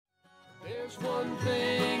One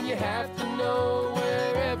thing you have to know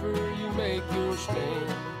wherever you make your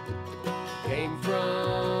stand came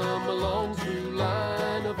from a long through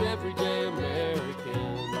line of everyday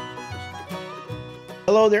Americans.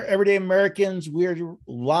 Hello there, everyday Americans. We're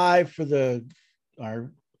live for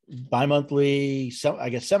our bi-monthly,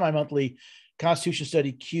 semi-monthly Constitution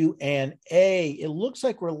Study Q&A. It looks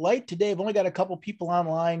like we're light today. I've only got a couple people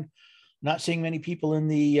online. Not seeing many people in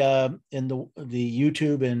the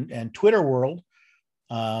YouTube and Twitter world.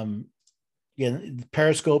 Again,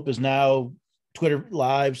 Periscope is now Twitter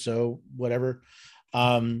Live, so whatever.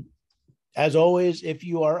 As always, if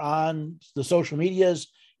you are on the social medias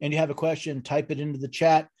and you have a question, type it into the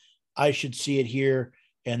chat. I should see it here,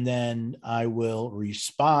 and then I will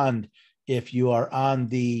respond. If you are on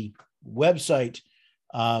the website,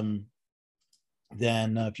 then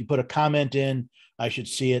if you put a comment in, I should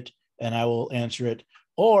see it, and I will answer it.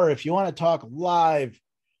 Or if you want to talk live,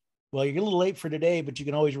 well, you're a little late for today, but you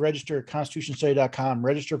can always register at constitutionstudy.com,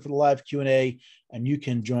 register for the live Q&A, and you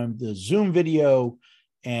can join the Zoom video.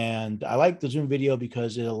 And I like the Zoom video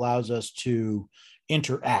because it allows us to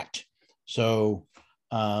interact. So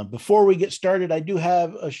before we get started, I do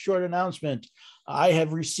have a short announcement. I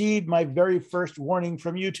have received my very first warning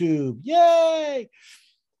from YouTube. Yay!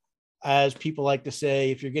 As people like to say,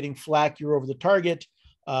 if you're getting flack, you're over the target.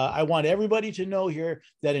 I want everybody to know here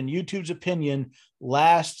that in YouTube's opinion,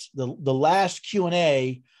 the last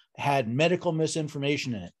Q&A had medical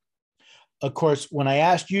misinformation in it. Of course, when I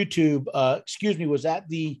asked YouTube, was that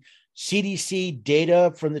the CDC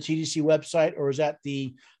data from the CDC website, or is that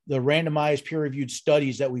the randomized peer-reviewed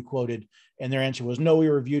studies that we quoted? And their answer was, no, we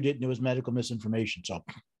reviewed it and it was medical misinformation. So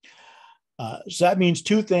that means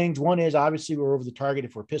two things. One is obviously we're over the target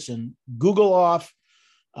if we're pissing Google off.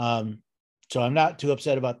 So I'm not too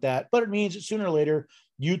upset about that, but it means that sooner or later,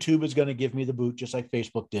 YouTube is going to give me the boot, just like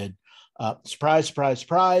Facebook did. Surprise, surprise,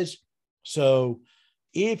 surprise. So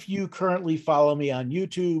if you currently follow me on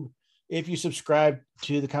YouTube, if you subscribe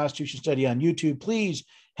to the Constitution Study on YouTube, please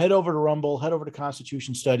head over to Rumble, head over to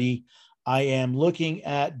Constitution Study. I am looking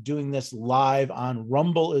at doing this live on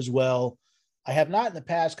Rumble as well. I have not in the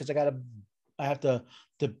past because I have to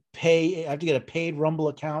get a paid Rumble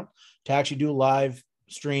account to actually do live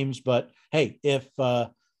streams. But hey, if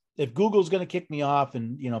Google's going to kick me off,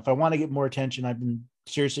 and if I want to get more attention, I've been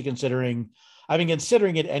considering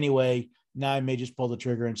it anyway. Now I may just pull the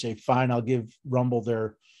trigger and say, fine, I'll give Rumble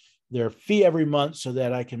their fee every month so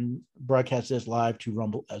that I can broadcast this live to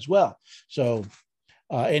Rumble as well. So,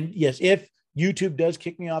 and yes, if YouTube does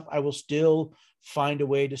kick me off, I will still find a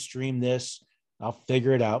way to stream this. I'll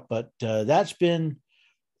figure it out. But that's been,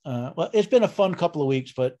 it's been a fun couple of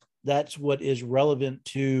weeks, but that's what is relevant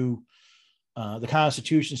to the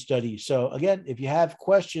Constitution Study. So again, if you have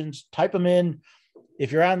questions, type them in.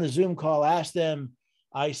 If you're on the Zoom call, ask them.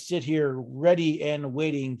 I sit here ready and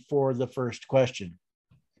waiting for the first question.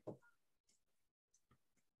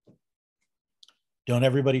 Don't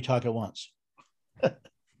everybody talk at once.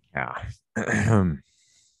 Yeah.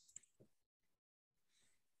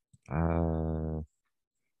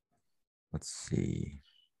 Let's see.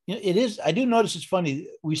 It is. I do notice it's funny.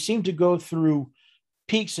 We seem to go through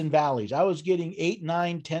peaks and valleys. I was getting 8,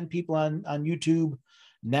 9, 10 people on YouTube.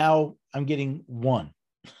 Now I'm getting 1.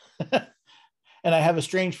 And I have a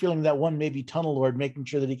strange feeling that one may be Tunnel Lord, making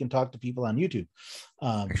sure that he can talk to people on YouTube.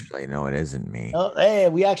 Actually, no, it isn't me. Hey,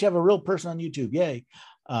 we actually have a real person on YouTube. Yay.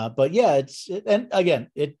 But yeah, and again,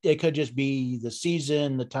 it could just be the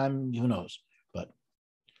season, the time, who knows. But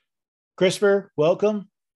Christopher, welcome.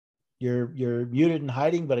 You're muted and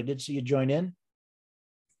hiding, but I did see you join in.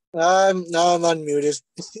 Now I'm unmuted.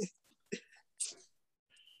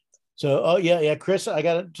 So, yeah, Chris, I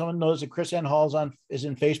got it. Someone knows that Chris N. Halls is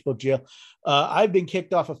in Facebook jail. I've been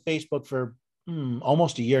kicked off of Facebook for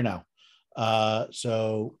almost a year now.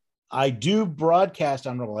 So I do broadcast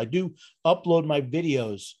on Rumble. I do upload my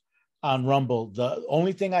videos on Rumble. The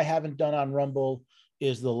only thing I haven't done on Rumble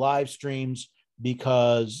is the live streams,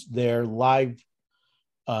 because their live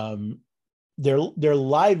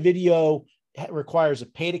video requires a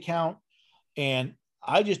paid account, and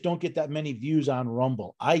I just don't get that many views on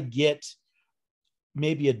Rumble. I get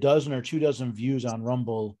maybe a dozen or 2 dozen views on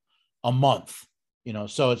Rumble a month,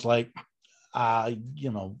 so it's like, now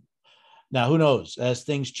who knows, as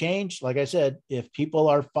things change. Like I said, if people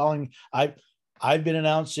are following, I've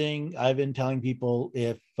been telling people,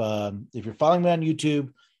 if you're following me on YouTube,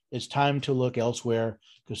 it's time to look elsewhere,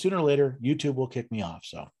 because sooner or later YouTube will kick me off.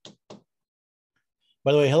 So,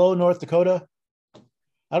 by the way, hello, North Dakota.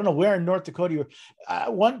 I don't know where in North Dakota you were.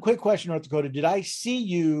 One quick question, North Dakota. Did I see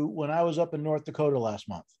you when I was up in North Dakota last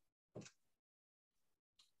month?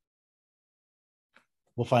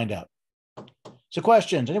 We'll find out. So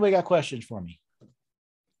questions. Anybody got questions for me?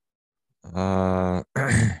 I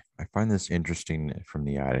find this interesting from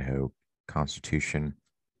the Idaho Constitution.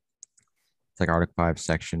 It's like Article 5,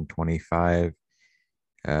 Section 25.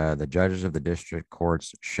 The judges of the district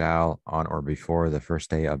courts shall, on or before the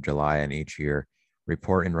first day of July in each year,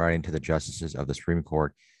 report in writing to the justices of the Supreme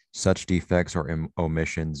Court such defects or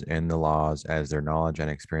omissions in the laws as their knowledge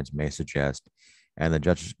and experience may suggest. And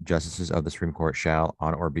the justices of the Supreme Court shall,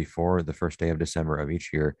 on or before the first day of December of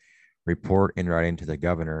each year, report in writing to the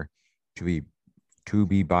governor to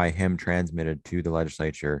be by him transmitted to the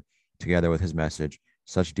legislature, together with his message,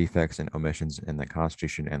 such defects and omissions in the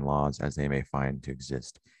Constitution and laws as they may find to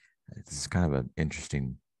exist. This is kind of an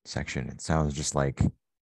interesting section. It sounds just like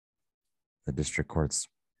the district courts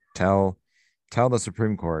tell the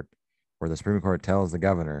Supreme Court, or the Supreme Court tells the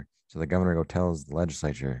governor, so the governor go tells the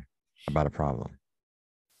legislature about a problem.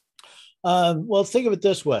 Well, think of it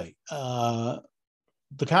this way. The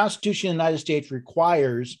Constitution of the United States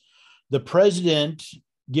requires the president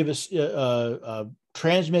give us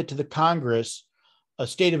transmit to the Congress the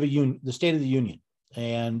State of the Union,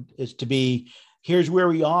 and it's to be, here's where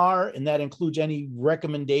we are, and that includes any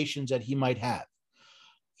recommendations that he might have.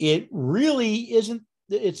 It really isn't.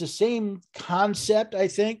 It's the same concept, I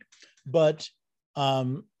think, but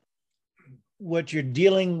what you're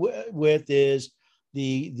dealing with is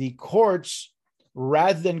the courts,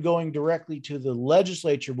 rather than going directly to the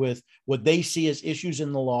legislature with what they see as issues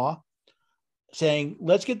in the law, saying,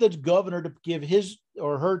 let's get the governor to give his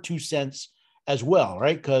or her 2 cents as well,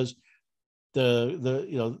 right? Because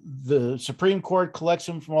the Supreme Court collects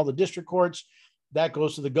them from all the district courts. That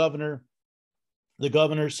goes to the governor. The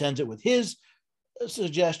governor sends it with his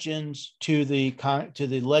suggestions to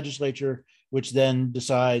the legislature, which then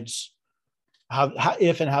decides how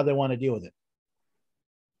if and how they want to deal with it.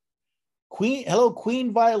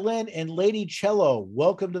 Queen Violin and Lady Cello.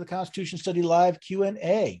 Welcome to the Constitution Study Live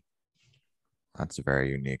Q&A. That's a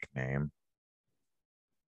very unique name.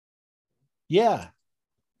 Yeah,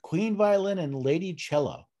 Queen Violin and Lady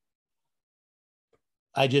Cello.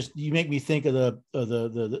 You make me think of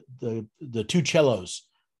the two cellos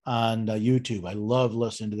on YouTube. I love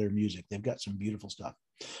listening to their music. They've got some beautiful stuff.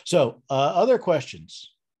 So, other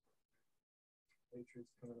questions?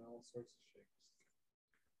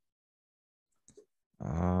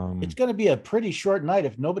 It's going to be a pretty short night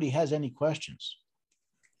if nobody has any questions.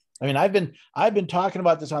 I mean, I've been talking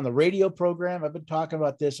about this on the radio program. I've been talking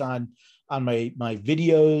about this on my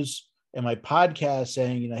videos and my podcast,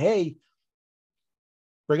 saying, hey,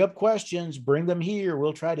 bring up questions, bring them here.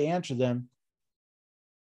 We'll try to answer them.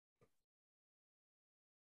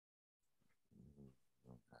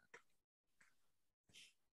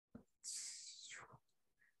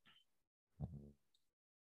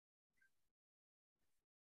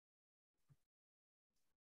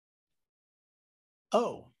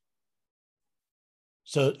 Oh.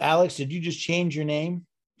 So, Alex, did you just change your name?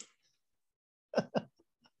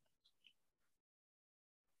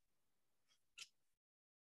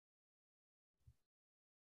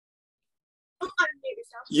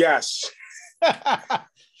 Yes.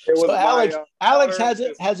 So Alex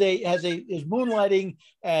is moonlighting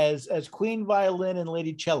as Queen Violin and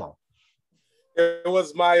Lady Cello. It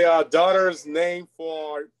was my daughter's name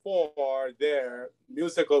for their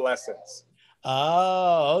musical lessons.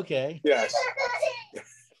 Oh, okay. Yes.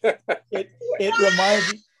 It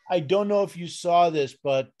reminds me, I don't know if you saw this,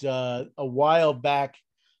 but a while back,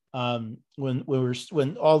 when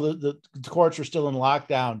all the courts were still in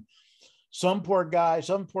lockdown, some poor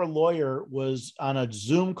lawyer was on a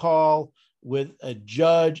Zoom call with a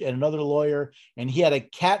judge and another lawyer, and he had a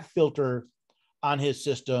cat filter on his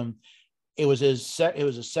system. It was his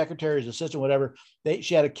secretary, his assistant, whatever.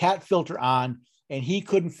 She had a cat filter on, and he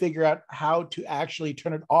couldn't figure out how to actually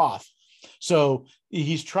turn it off. So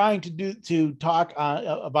he's trying to talk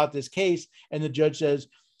about this case, and the judge says,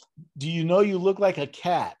 "Do you know you look like a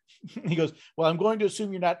cat?" He goes, "Well, I'm going to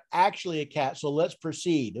assume you're not actually a cat, so let's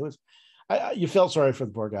proceed." It was, you felt sorry for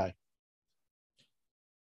the poor guy.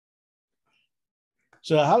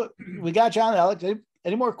 So how we got you on, Alex?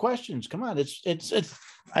 Any more questions? Come on, it's.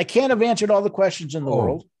 I can't have answered all the questions in the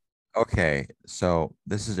world. Okay, so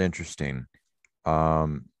this is interesting.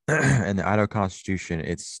 In the Idaho Constitution,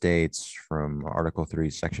 it states from Article 3,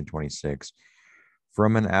 Section 26,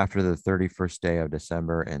 from and after the 31st day of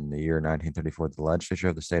December in the year 1934, the legislature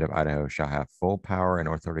of the state of Idaho shall have full power and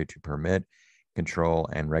authority to permit, control,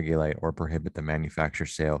 and regulate or prohibit the manufacture,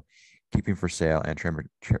 sale, keeping for sale, and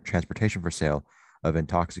transportation for sale of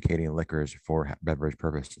intoxicating liquors for beverage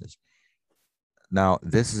purposes. Now,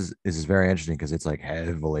 this is very interesting because it's like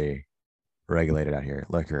heavily regulated out here,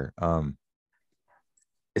 liquor.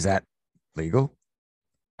 Is that legal?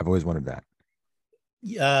 I've always wondered that.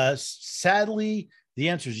 Sadly, the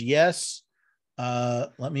answer is yes.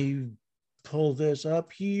 Let me pull this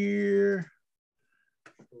up here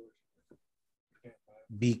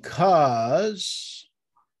because,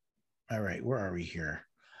 all right, where are we here?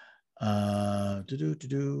 But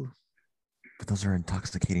those are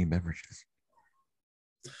intoxicating beverages.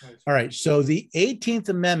 All right. So the 18th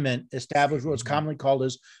Amendment established what's commonly called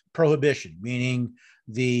as prohibition, meaning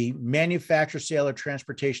the manufacture, sale, or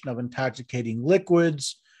transportation of intoxicating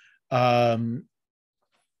liquids.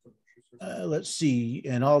 Let's see,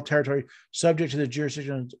 in all territory subject to the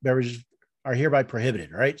jurisdiction of beverages are hereby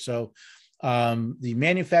prohibited. Right. So the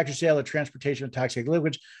manufacture, sale, or transportation of intoxicating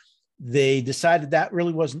liquids, they decided that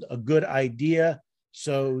really wasn't a good idea.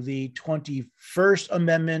 So the 21st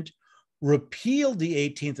Amendment repealed the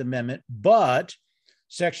 18th Amendment, but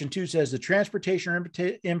Section 2 says the transportation or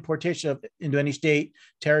importation of into any state,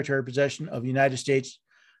 territory, or possession of the United States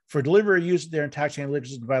for delivery or use of their intoxicating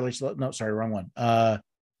liquids in violation of, no, sorry, wrong one.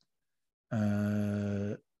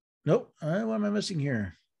 Nope. What am I missing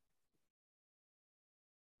here?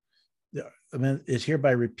 The amendment is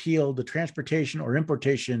hereby repealed. The transportation or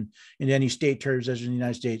importation into any state, territory, or possession of the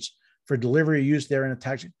United States for delivery or use therein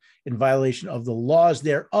in violation of the laws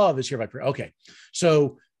thereof is hereby. Okay,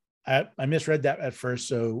 so I misread that at first.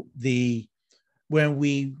 So when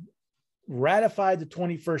we ratified the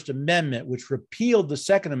 21st Amendment, which repealed the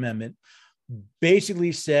Second Amendment,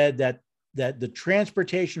 basically said that the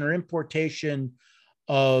transportation or importation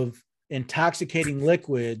of intoxicating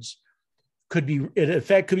liquids could be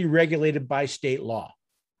regulated by state law.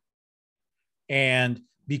 And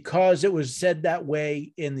because it was said that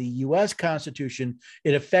way in the U.S. Constitution, it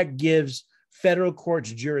in effect gives federal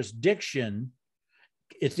courts jurisdiction.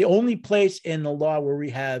 It's the only place in the law where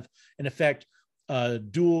we have, in effect,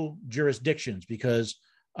 dual jurisdictions, because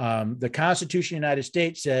the Constitution of the United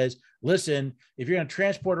States says, listen, if you're going to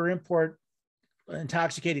transport or import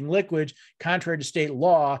intoxicating liquids contrary to state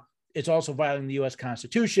law, it's also violating the U.S.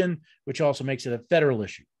 Constitution, which also makes it a federal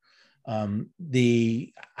issue.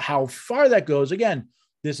 How far that goes, again,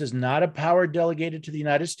 this is not a power delegated to the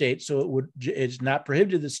United States, so it's not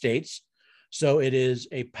prohibited to the states. So it is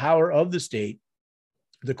a power of the state.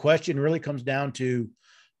 The question really comes down to,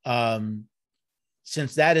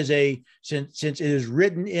 since it is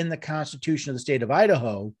written in the Constitution of the state of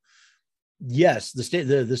Idaho, yes, the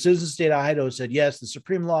citizens of the state of Idaho said yes. The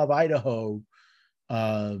Supreme Law of Idaho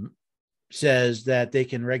says that they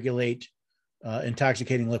can regulate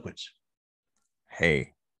intoxicating liquids.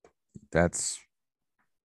 Hey,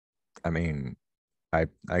 I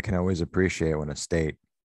can always appreciate when a state,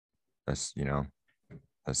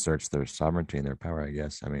 asserts their sovereignty and their power, I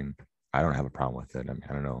guess. I don't have a problem with it.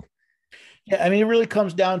 I don't know. Yeah, it really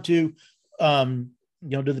comes down to, do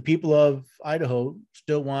the people of Idaho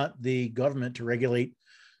still want the government to regulate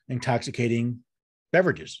intoxicating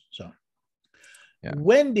beverages? So, yeah.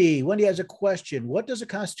 Wendy has a question. What does the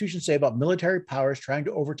Constitution say about military powers trying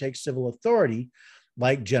to overtake civil authority,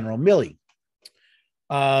 like General Milley?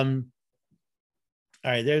 All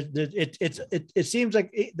right, it seems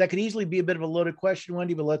like that could easily be a bit of a loaded question,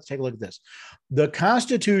 Wendy, but let's take a look at this. The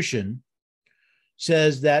Constitution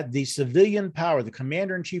says that the civilian power, the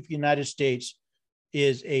commander-in-chief of the United States,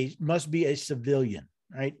 must be a civilian,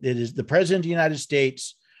 right? It is the president of the United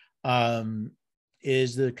States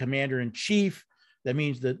is the commander-in-chief. That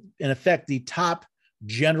means that, in effect, the top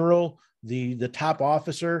general, the top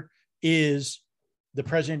officer, is the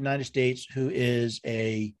president of the United States, who is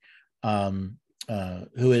a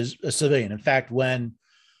civilian. In fact, when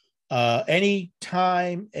any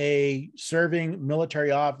time a serving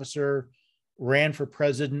military officer ran for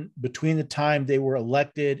president, between the time they were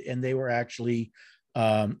elected and they were actually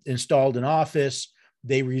installed in office,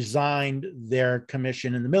 they resigned their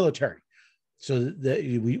commission in the military. So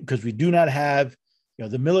because we do not have,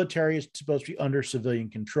 the military is supposed to be under civilian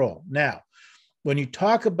control. Now, when you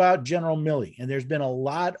talk about General Milley, and there's been a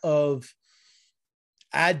lot of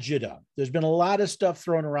agita, there's been a lot of stuff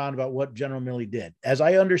thrown around about what General Milley did. As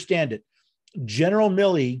I understand it, General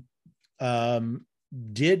Milley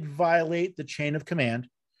did violate the chain of command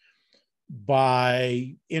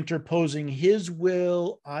by interposing his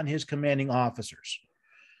will on his commanding officers.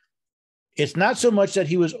 It's not so much that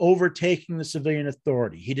he was overtaking the civilian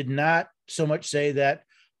authority. He did not so much say that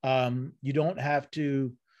you don't have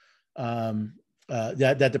to,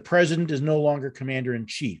 that the president is no longer commander in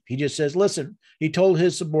chief. He just says, listen, he told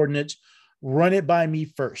his subordinates, run it by me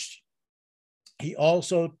first. He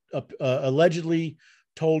also allegedly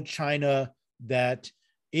told China that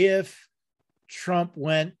if Trump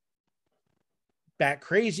went bat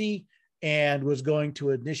crazy and was going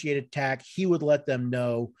to initiate attack, he would let them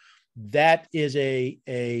know. That is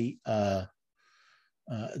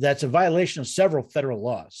that's a violation of several federal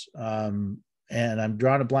laws. And I'm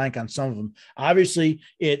drawing a blank on some of them. Obviously,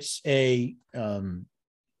 it's I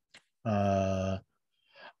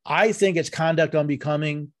think it's conduct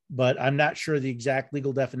unbecoming, but I'm not sure the exact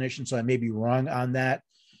legal definition, so I may be wrong on that.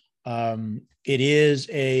 It is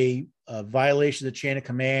a violation of the chain of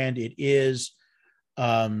command. It is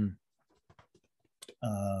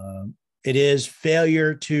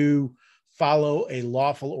failure to follow a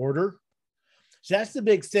lawful order. So that's the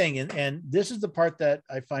big thing. And this is the part that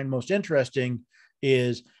I find most interesting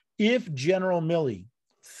is if General Milley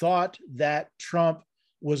thought that Trump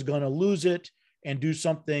was going to lose it and do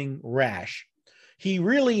something rash, he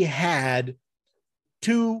really had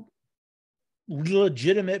two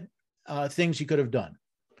legitimate things he could have done.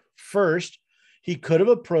 First, he could have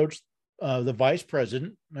approached the vice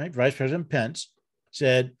president, right? Vice President Pence,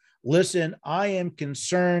 said, listen, I am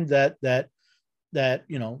concerned that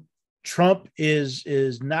Trump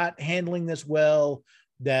is not handling this well,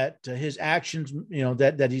 that his actions,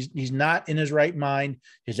 that he's not in his right mind.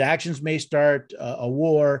 His actions may start a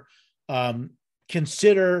war.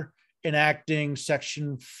 Consider enacting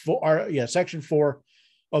Section 4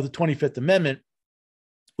 of the 25th Amendment,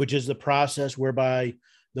 which is the process whereby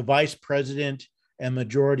the vice president and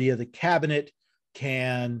majority of the cabinet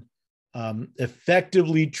can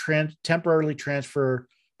effectively temporarily transfer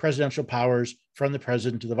presidential powers from the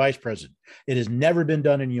president to the vice president. It has never been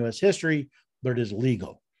done in U.S. history, but it is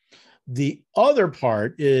legal. The other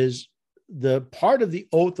part is the part of the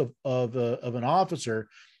oath of an officer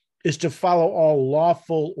is to follow all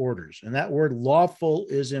lawful orders, and that word "lawful"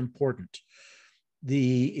 is important.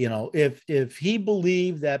 If he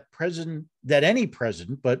believed that any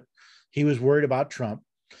president, but he was worried about Trump,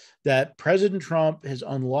 that President Trump has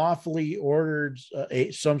unlawfully ordered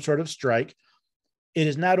some sort of strike, it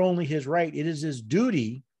is not only his right, it is his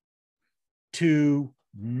duty to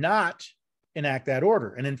not enact that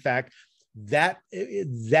order. And in fact, that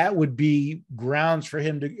would be grounds for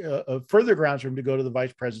him to further grounds for him to go to the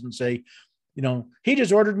vice president and say, he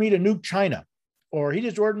just ordered me to nuke China, or he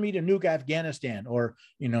just ordered me to nuke Afghanistan, or,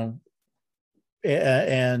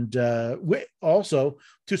 also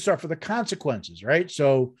to suffer the consequences, right?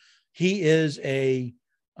 So he is an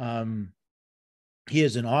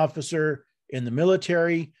officer in the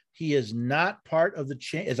military. He is not part of the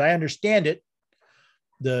chain, as I understand it.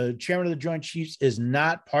 The chairman of the Joint Chiefs is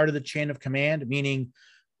not part of the chain of command, meaning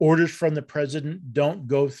orders from the president don't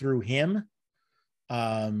go through him.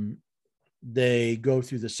 They go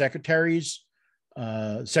through the secretaries,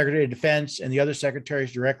 Secretary of Defense, and the other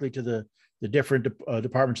secretaries directly to the different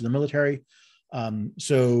departments of the military.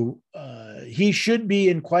 So he should be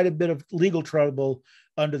in quite a bit of legal trouble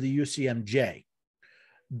under the UCMJ.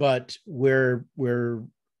 But where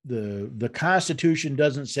the Constitution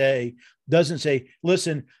doesn't say,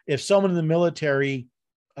 listen, if someone in the military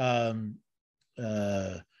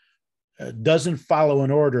doesn't follow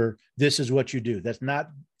an order, this is what you do.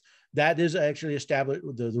 That is actually established.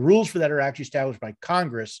 The rules for that are actually established by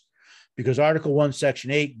Congress, because Article 1,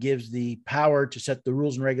 Section 8 gives the power to set the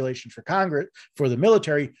rules and regulations for Congress, for the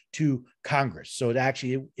military, to Congress. So it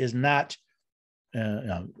actually is not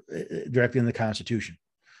directly in the Constitution.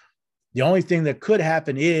 The only thing that could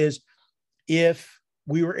happen is if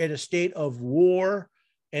we were in a state of war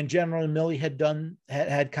and General Milley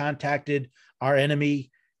had contacted our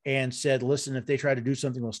enemy and said, listen, if they try to do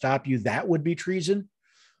something, we'll stop you. That would be treason.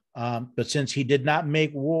 But since he did not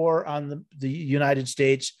make war on the United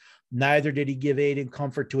States, neither did he give aid and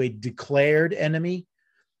comfort to a declared enemy.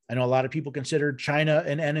 I know a lot of people consider China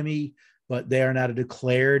an enemy, but they are not a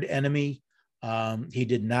declared enemy. He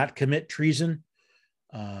did not commit treason.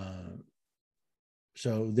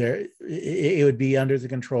 So it would be under the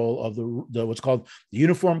control of the what's called the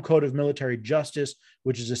Uniform Code of Military Justice,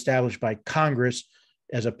 which is established by Congress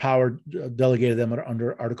as a power delegated them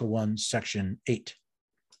under Article 1, Section 8.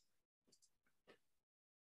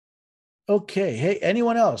 Okay. Hey,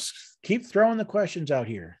 anyone else? Keep throwing the questions out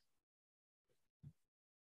here.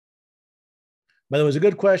 But it was a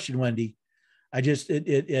good question, Wendy.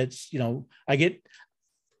 It's I get,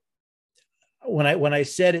 when I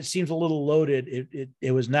said it seems a little loaded,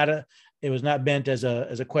 it was not meant as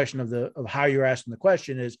a question of how you're asking the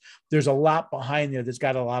question. Is there's a lot behind there that's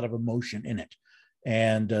got a lot of emotion in it,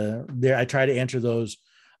 and I try to answer those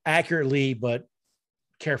accurately but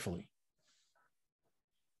carefully.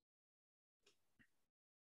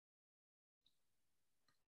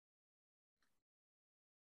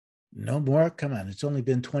 No more. Come on. It's only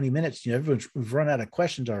been 20 minutes. We've run out of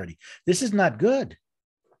questions already. This is not good.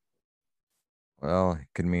 Well, it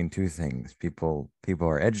could mean two things. People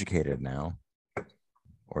are educated now,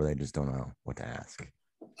 or they just don't know what to ask.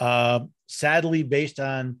 Sadly, based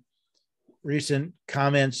on recent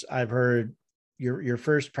comments I've heard, your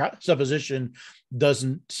first supposition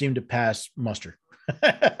doesn't seem to pass muster.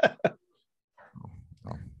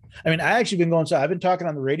 I mean, I actually been going, so I've been talking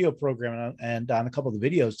on the radio program and on a couple of the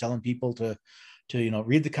videos, telling people to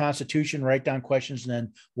read the Constitution, write down questions, and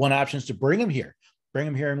then one option is to bring them here,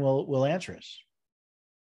 and we'll answer us.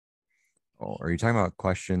 Oh, are you talking about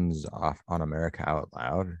questions on America Out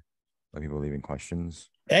Loud? Like people leaving questions?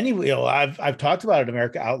 Anyway, I've talked about it,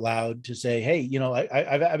 America Out Loud, to say, hey,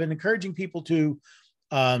 I've been encouraging people to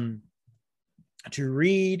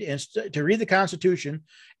read the Constitution,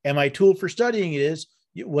 and my tool for studying it is,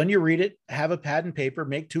 when you read it, have a pad and paper,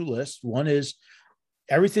 make two lists. One is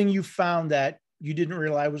everything you found that you didn't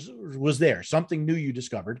realize was there, something new you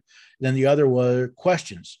discovered. Then the other were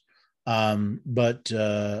questions. When you're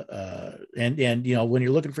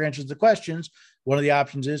looking for answers to questions, one of the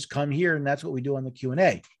options is come here, and that's what we do on the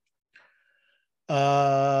Q&A.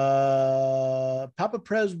 Papa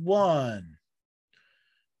Prez 1.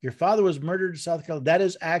 Your father was murdered in South Carolina. That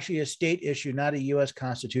is actually a state issue, not a U.S.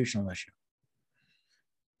 constitutional issue.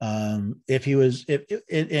 And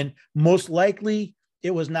most likely it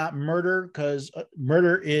was not murder, because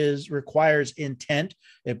murder requires intent.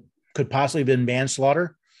 It could possibly have been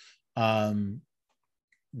manslaughter. Unless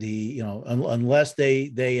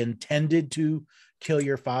they intended to kill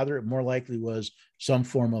your father, it more likely was some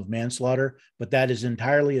form of manslaughter. But that is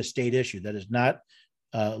entirely a state issue. That is not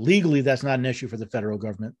legally. That's not an issue for the federal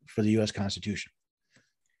government, for the U.S. Constitution.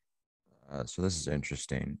 So this is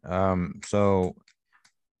interesting.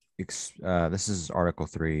 This is Article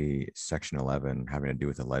 3, Section 11, having to do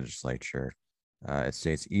with the legislature. It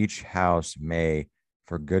states each house may,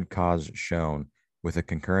 for good cause shown, with a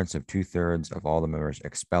concurrence of 2/3 of all the members,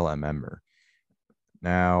 expel a member.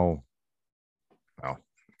 Now, well,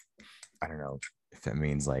 I don't know if it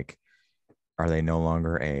means, like, are they no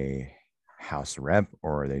longer a House rep,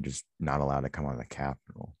 or are they just not allowed to come on the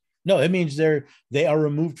Capitol? No, it means they are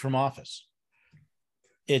removed from office.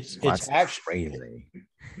 It's actually crazy.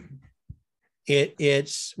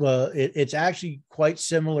 It's actually quite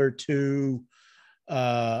similar to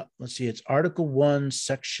let's see, it's Article 1,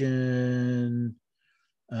 Section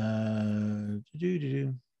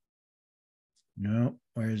no,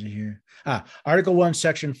 where is it here? Article 1,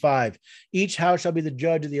 Section 5. Each house shall be the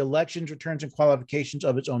judge of the elections, returns, and qualifications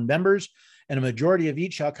of its own members, and a majority of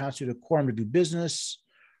each shall constitute a quorum to do business.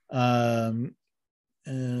 But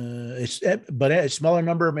a smaller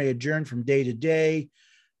number may adjourn from day to day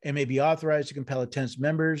and may be authorized to compel attendance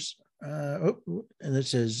members. And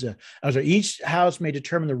this says, each house may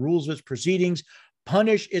determine the rules of its proceedings,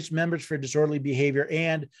 punish its members for disorderly behavior,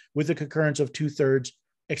 and with the concurrence of 2/3,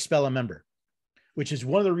 expel a member, which is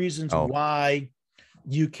one of the reasons why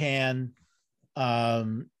you can,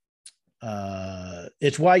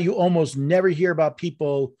 it's why you almost never hear about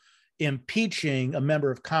people impeaching a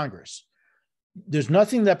member of Congress. There's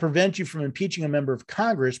nothing that prevents you from impeaching a member of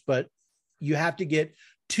Congress, but you have to get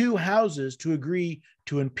two houses to agree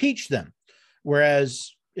to impeach them.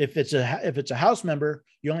 Whereas if it's a House member,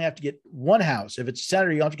 you only have to get one house. If it's a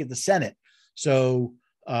senator, you have to get the Senate. So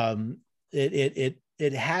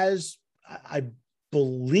it has, I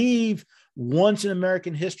believe, once in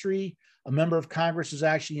American history, a member of Congress is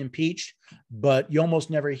actually impeached, but you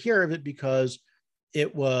almost never hear of it because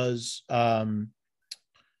it was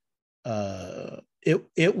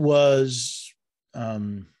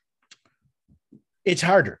it's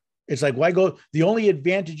harder. It's like, why go? The only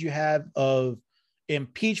advantage you have of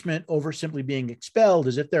impeachment over simply being expelled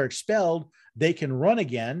is if they're expelled, they can run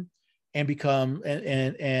again and become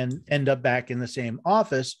and end up back in the same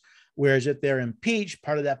office. Whereas if they're impeached,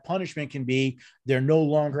 part of that punishment can be they're no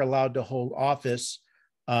longer allowed to hold office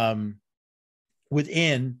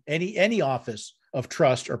within any office of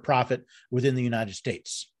trust or profit within the United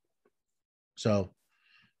States. So,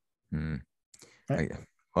 right.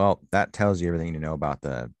 Well, that tells you everything you know about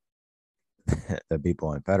the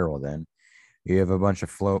people in federal. Then you have a bunch of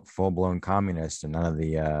full-blown communists, and none of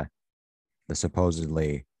the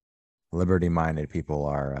supposedly liberty-minded people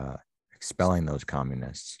are expelling those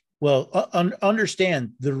communists. Well,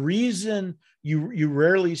 understand the reason you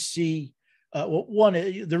rarely see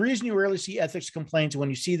the reason you rarely see ethics complaints, when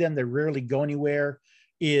you see them, they rarely go anywhere,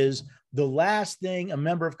 is the last thing a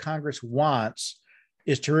member of Congress wants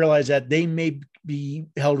is to realize that they may be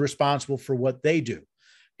held responsible for what they do.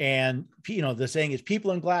 And, the saying is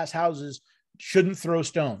people in glass houses shouldn't throw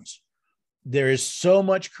stones. there is so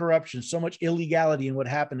much corruption, so much illegality in what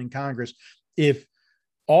happened in Congress. If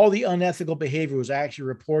all the unethical behavior was actually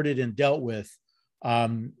reported and dealt with,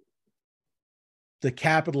 the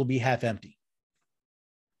Capitol will be half empty.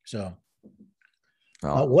 So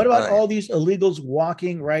what about all these illegals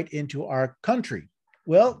walking right into our country?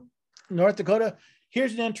 Well, North Dakota,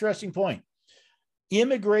 here's an interesting point.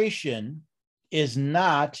 Immigration is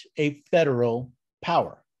not a federal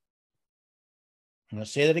power. I'm going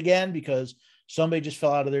to say that again because somebody just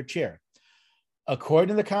fell out of their chair. According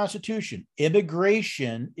to the Constitution,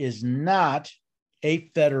 immigration is not a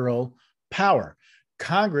federal power.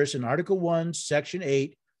 Congress in Article 1, Section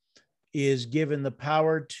 8 is given the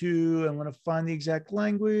power to, I'm going to find the exact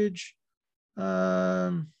language.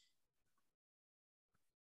 There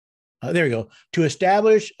we go. To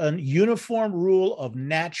establish a uniform rule of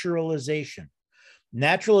naturalization.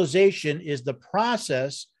 Naturalization is the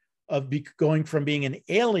process of going from being an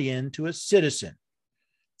alien to a citizen.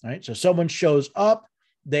 All right. So someone shows up,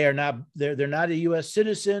 they're not a U.S.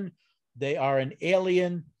 citizen, they are an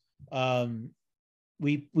alien.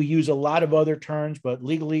 We use a lot of other terms, but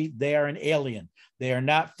legally they are an alien. They are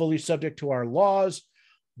not fully subject to our laws.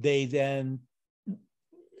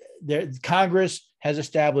 Congress has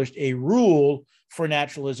established a rule for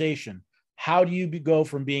naturalization. How do you go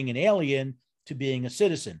from being an alien to being a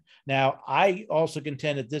citizen? Now, I also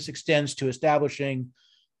contend that this extends to establishing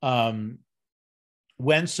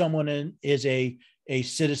when someone is a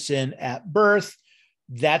citizen at birth.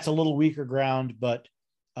 That's a little weaker ground, but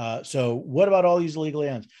so what about all these illegal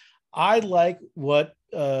aliens? I like what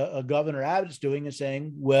Governor Abbott's doing is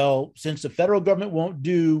saying, well, since the federal government won't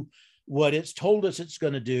do what it's told us it's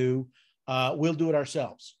going to do, we'll do it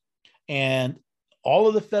ourselves. And all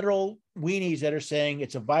of the federal weenies that are saying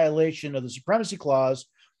it's a violation of the Supremacy Clause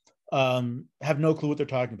have no clue what they're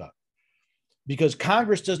talking about. Because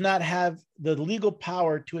Congress does not have the legal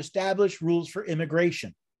power to establish rules for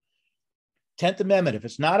immigration. 10th Amendment, if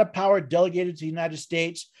it's not a power delegated to the United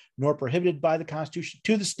States, nor prohibited by the Constitution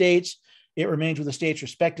to the states, it remains with the states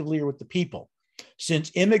respectively or with the people.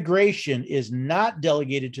 Since immigration is not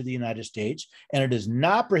delegated to the United States and it is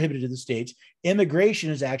not prohibited to the states,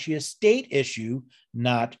 immigration is actually a state issue,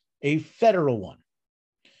 not a federal one.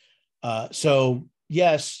 So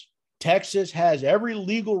yes, Texas has every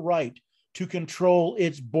legal right to control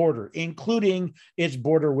its border, including its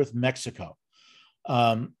border with Mexico.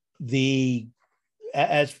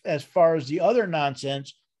 As far as the other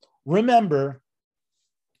nonsense, remember,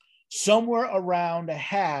 somewhere around a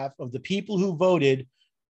half of the people who voted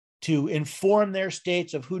to inform their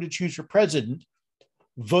states of who to choose for president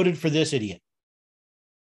voted for this idiot.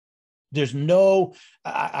 There's no,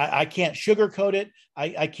 I can't sugarcoat it.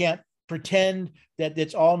 I can't pretend that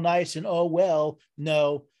it's all nice and, oh, well,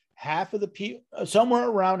 no. Half of the people, somewhere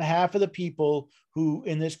around half of the people who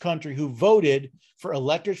in this country who voted for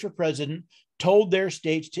electors for president told their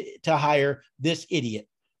states to hire this idiot.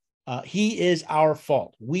 He is our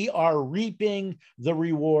fault. We are reaping the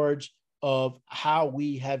rewards of how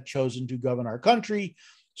we have chosen to govern our country.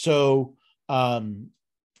 So, sorry,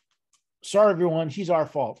 everyone, he's our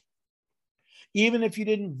fault. Even if you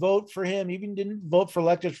didn't vote for him, even didn't vote for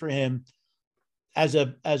electors for him, as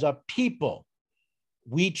a people,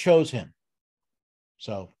 we chose him.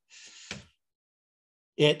 So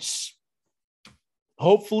it's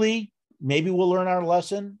hopefully, maybe we'll learn our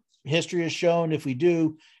lesson. History has shown if we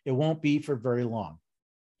do, it won't be for very long.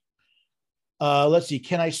 Let's see.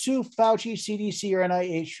 Can I sue Fauci, CDC, or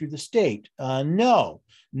NIH through the state? No,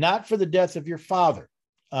 not for the death of your father.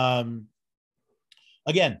 Again,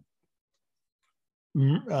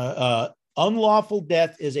 unlawful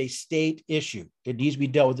death is a state issue. It needs to be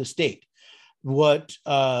dealt with the state. What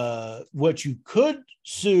you could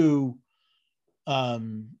sue,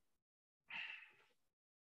 the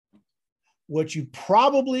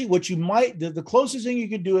closest thing you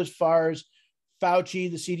could do as far as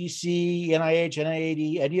Fauci, the CDC, NIH,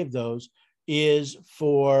 NIAID, any of those, is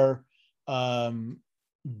for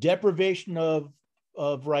deprivation of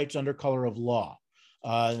rights under color of law.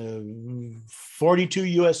 42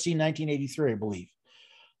 USC 1983, I believe.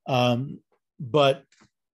 But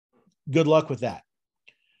good luck with that.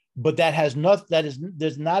 But that has not,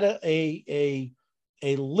 there's not a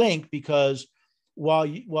link, because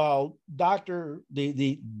while Dr.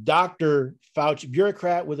 Fauci,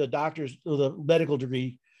 bureaucrat with a medical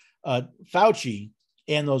degree, Fauci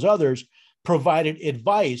and those others provided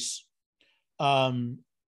advice,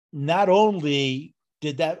 not only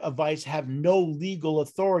did that advice have no legal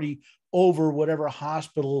authority over whatever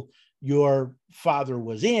hospital your father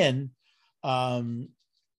was in,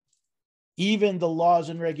 even the laws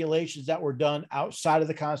and regulations that were done outside of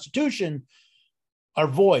the Constitution are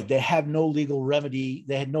void. They have no legal remedy.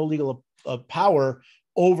 They had no legal power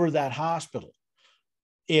over that hospital.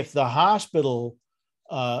 If the hospital,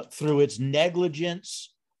 through its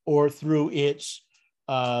negligence or through its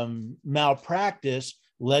malpractice,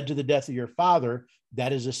 led to the death of your father,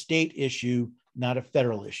 that is a state issue, not a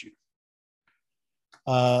federal issue.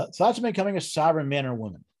 Thoughts on becoming a sovereign man or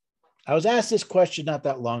woman? I was asked this question not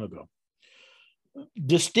that long ago.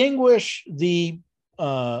 Distinguish the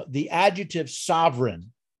adjective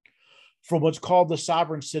sovereign from what's called the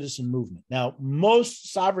sovereign citizen movement. Now,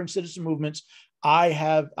 most sovereign citizen movements I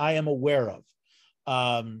am aware of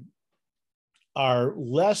are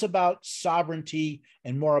less about sovereignty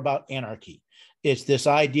and more about anarchy. It's this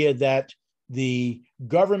idea that the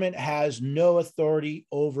government has no authority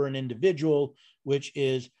over an individual, which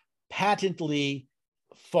is patently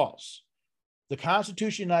false. The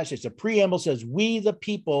Constitution of the United States, the preamble says, we the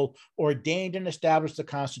people ordained and established the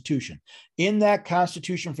Constitution. In that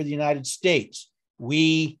Constitution for the United States,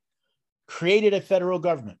 we created a federal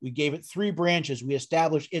government. We gave it 3 branches. We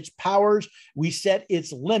established its powers. We set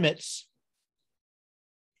its limits.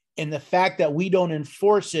 And the fact that we don't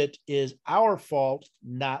enforce it is our fault,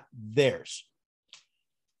 not theirs.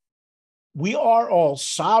 We are all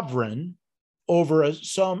sovereign over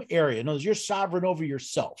some area. In other words, you're sovereign over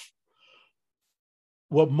yourself.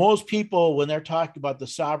 What most people, when they're talking about the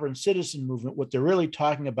sovereign citizen movement, what they're really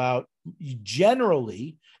talking about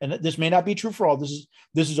generally, and this may not be true for all, this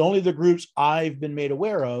is only the groups I've been made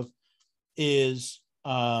aware of, is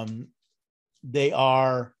they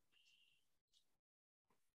are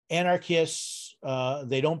anarchists.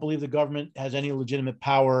 They don't believe the government has any legitimate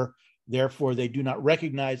power. Therefore, they do not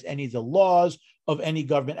recognize any of the laws of any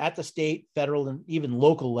government at the state, federal, and even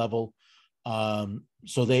local level.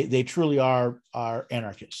 So they truly are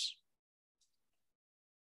anarchists.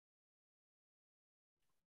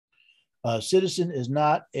 Citizen is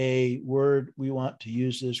not a word we want to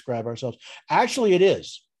use to describe ourselves. Actually, it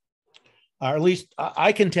is. Or at least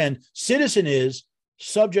I contend citizen is,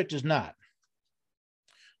 subject is not.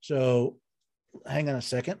 So hang on a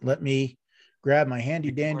second. Let me grab my handy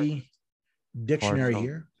dandy dictionary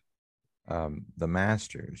here. The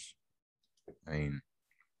masters. I mean,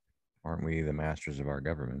 aren't we the masters of our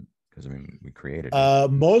government? Because, I mean, we created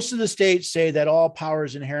it. Most of the states say that all power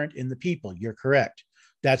is inherent in the people. You're correct.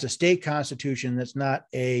 That's a state constitution. That's not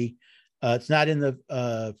it's not in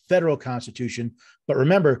the federal constitution. But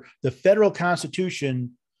remember, the federal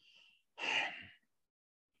constitution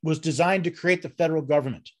was designed to create the federal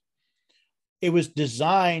government. It was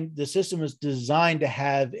designed, the system was designed to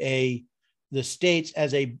have the states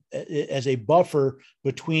as a buffer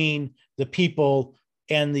between the people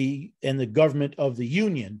and the government of the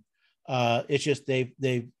union. It's just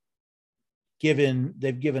they've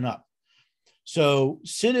given up. So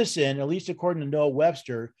citizen, at least according to Noah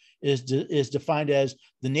Webster, is defined as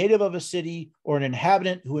the native of a city or an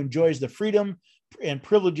inhabitant who enjoys the freedom and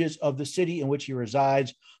privileges of the city in which he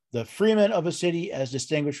resides, the freeman of a city as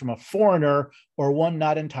distinguished from a foreigner or one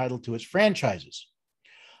not entitled to its franchises,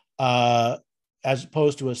 as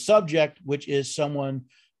opposed to a subject, which is someone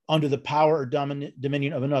under the power or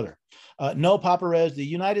dominion of another. No, Paparez, the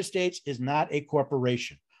United States is not a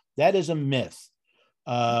corporation. That is a myth.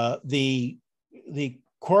 The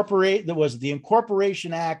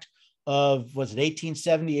Incorporation Act of, was it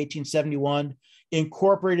 1870, 1871,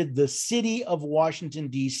 incorporated the city of Washington,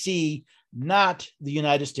 D.C., not the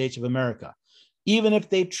United States of America. Even if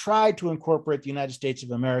they tried to incorporate the United States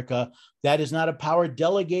of America, that is not a power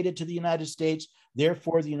delegated to the United States.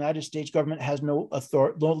 Therefore, the United States government has no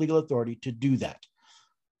legal authority to do that.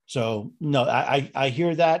 So, no, I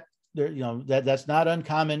hear that. That's not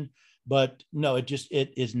uncommon, but no, it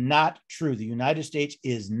is not true. The United States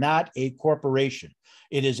is not a corporation.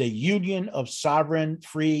 It is a union of sovereign,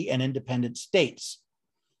 free, and independent states,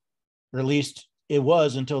 or at least it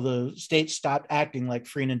was until the states stopped acting like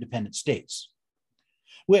free and independent states.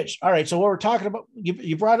 Which, all right, so what we're talking about,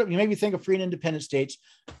 you brought up, you made me think of free and independent states.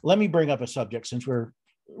 Let me bring up a subject since we're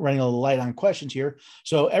running a little light on questions here.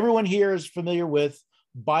 So everyone here is familiar with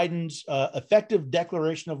Biden's effective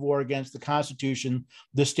declaration of war against the Constitution,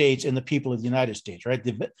 the states, and the people of the United States, right?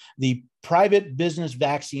 The private business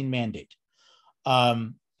vaccine mandate.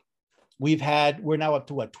 We're now up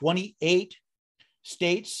to what, 28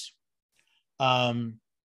 states that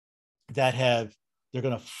they're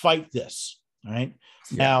going to fight this. All right.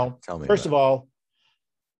 Yeah, now, first of all,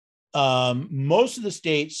 most of the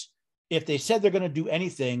states, if they said they're going to do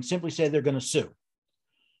anything, simply say they're going to sue.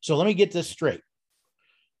 So let me get this straight.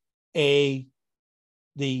 The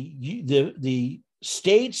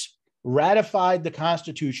states ratified the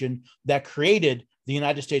Constitution that created the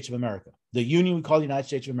United States of America, the union we call the United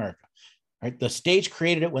States of America. Right? The states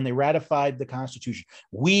created it when they ratified the Constitution.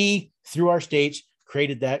 We, through our states,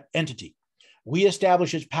 created that entity. We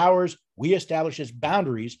establish its powers, we establish its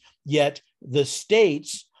boundaries, yet the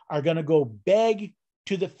states are going to go beg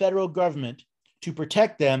to the federal government to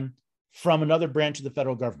protect them from another branch of the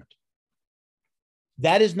federal government.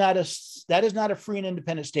 That is not a free and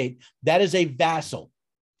independent state. That is a vassal.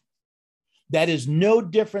 That is no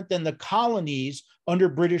different than the colonies under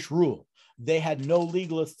British rule. They had no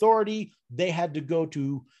legal authority. They had to go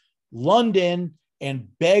to London and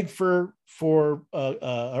beg for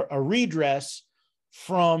a redress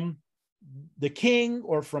from the king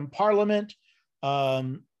or from Parliament.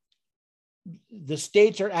 The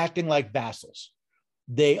states are acting like vassals.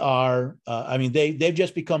 They are, they've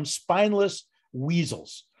just become spineless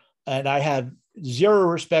weasels. And I have zero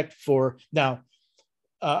respect for, now,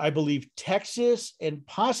 I believe Texas and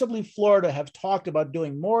possibly Florida have talked about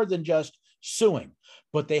doing more than just suing,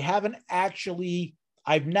 but they haven't actually,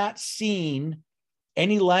 I've not seen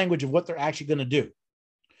any language of what they're actually going to do.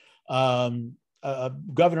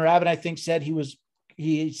 Governor Abbott, I think, said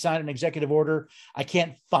he signed an executive order. I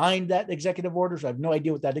can't find that executive order, so I have no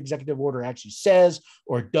idea what that executive order actually says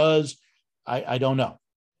or does. I don't know.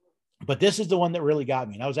 But this is the one that really got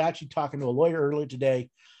me. And I was actually talking to a lawyer earlier today,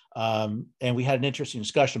 and we had an interesting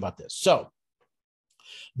discussion about this. So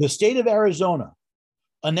the state of Arizona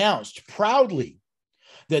announced proudly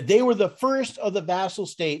that they were the first of the vassal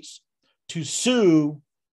states to sue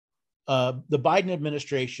the Biden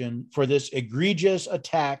administration for this egregious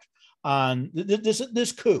attack on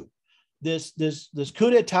this coup, this coup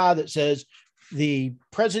d'etat that says the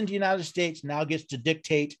president of the United States now gets to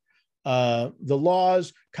dictate the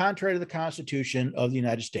laws contrary to the Constitution of the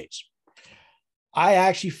United States. I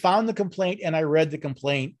actually found the complaint and I read the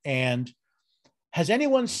complaint. And has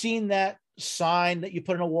anyone seen that sign that you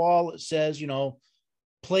put on a wall that says,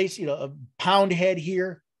 place, a pound head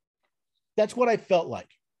here? That's what I felt like.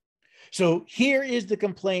 So here is the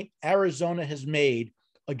complaint Arizona has made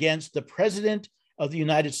against the president of the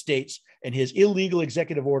United States and his illegal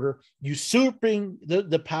executive order usurping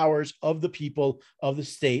the powers of the people of the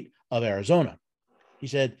state of Arizona. He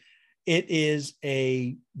said, it is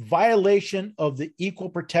a violation of the Equal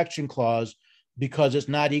Protection Clause because it's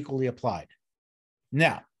not equally applied.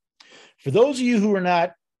 Now, for those of you who are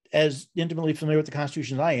not as intimately familiar with the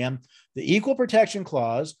Constitution as I am, the Equal Protection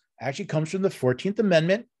Clause actually comes from the 14th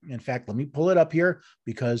Amendment. In fact, let me pull it up here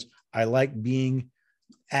because I like being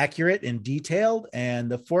accurate and detailed. And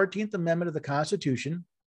the 14th Amendment of the Constitution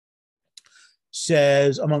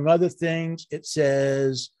says, among other things, it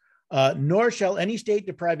says, nor shall any state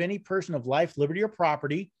deprive any person of life, liberty, or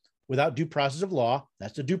property without due process of law.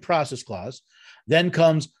 That's the Due Process Clause. Then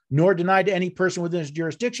comes, nor deny to any person within its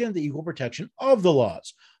jurisdiction the equal protection of the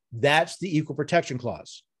laws. That's the Equal Protection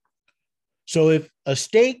Clause. So if a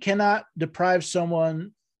state cannot deprive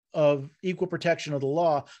someone of equal protection of the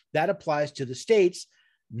law, that applies to the states,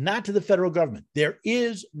 not to the federal government. There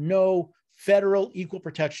is no federal equal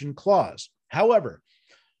protection clause. However,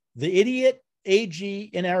 the idiot AG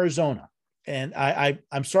in Arizona, and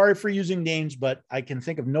I'm sorry for using names, but I can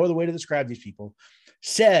think of no other way to describe these people,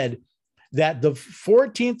 said that the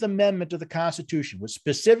 14th Amendment to the Constitution, which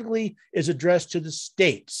specifically is addressed to the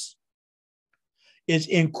states, is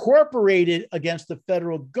incorporated against the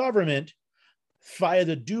federal government via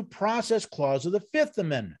the Due Process Clause of the Fifth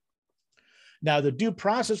Amendment. Now, the Due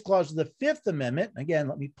Process Clause of the Fifth Amendment, again,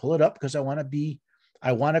 let me pull it up because I want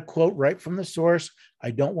to quote right from the source.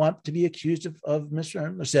 I don't want to be accused of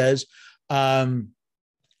misrepresenting. It says,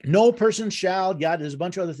 no person shall, there's a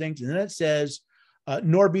bunch of other things. And then it says,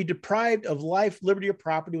 nor be deprived of life, liberty, or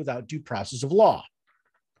property without due process of law.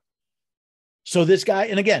 So this guy,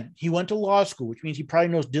 and again, he went to law school, which means he probably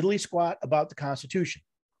knows diddly squat about the Constitution,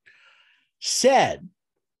 said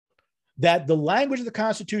that the language of the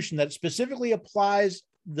Constitution that specifically applies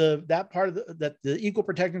that part of the Equal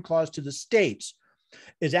Protection Clause to the states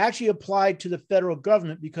is actually applied to the federal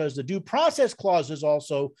government because the Due Process Clause is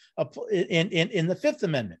also in the Fifth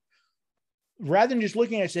Amendment. Rather than just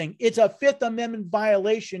looking at it saying it's a Fifth Amendment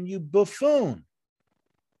violation, you buffoon.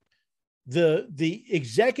 The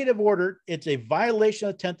executive order, it's a violation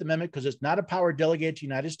of the 10th Amendment because it's not a power delegated to the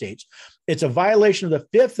United States. It's a violation of the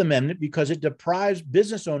Fifth Amendment because it deprives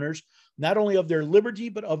business owners not only of their liberty,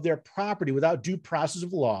 but of their property without due process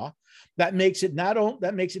of law. That makes it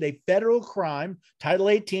a federal crime, Title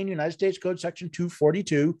 18, United States Code, Section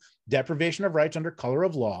 242, deprivation of rights under color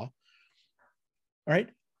of law. All right.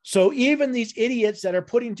 So even these idiots that are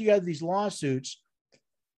putting together these lawsuits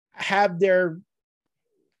have their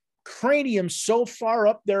craniums so far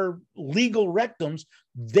up their legal rectums,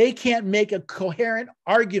 they can't make a coherent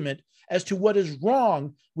argument as to what is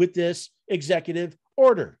wrong with this executive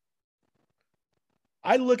order.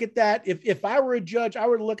 I look at that. If I were a judge, I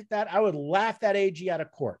would look at that. I would laugh that AG out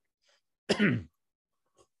of court.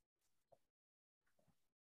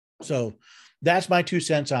 So that's my 2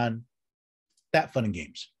 cents on that fun and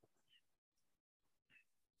games.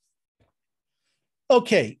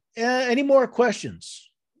 Okay. Any more questions?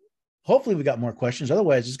 Hopefully we got more questions.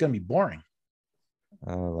 Otherwise, it's going to be boring.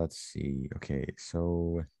 Let's see. Okay.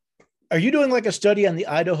 So are you doing like a study on the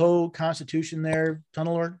Idaho Constitution there,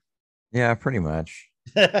 Tunnel Lord? Yeah, pretty much.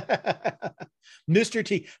 Mr.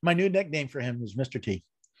 T. My new nickname for him is Mr. T.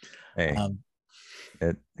 Hey,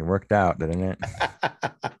 it worked out, didn't it?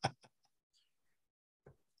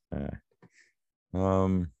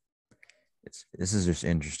 This is just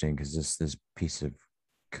interesting because this piece of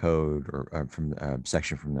code or from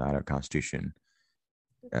section from the Idaho Constitution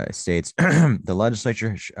states the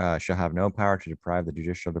legislature shall have no power to deprive the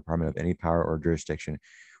judicial department of any power or jurisdiction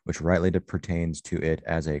which rightly pertains to it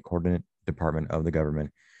as a coordinate department of the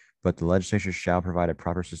government, but the legislature shall provide a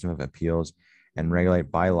proper system of appeals and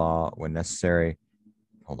regulate by law when necessary.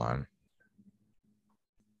 Hold on.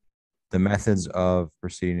 The methods of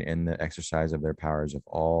proceeding in the exercise of their powers of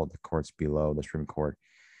all the courts below the Supreme Court.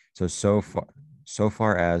 So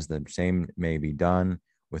far as the same may be done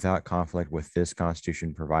without conflict with this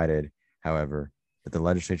Constitution, provided, however, that the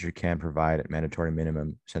legislature can provide mandatory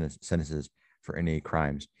minimum sentences for any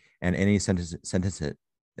crimes, and any sentence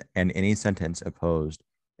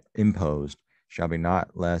imposed shall be not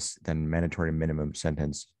less than mandatory minimum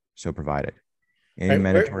sentence so provided.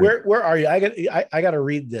 Where are you? I got to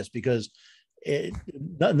read this because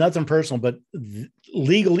nothing personal, but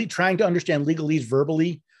legally trying to understand legalese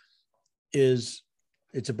verbally it's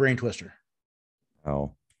a brain twister.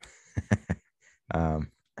 Oh,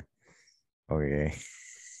 okay.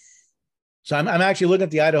 So I'm actually looking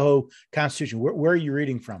at the Idaho Constitution. Where are you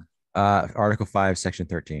reading from? Article 5, Section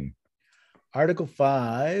 13. Article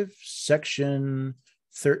 5, Section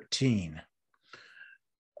 13.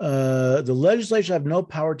 The legislature have no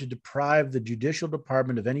power to deprive the judicial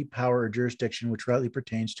department of any power or jurisdiction which rightly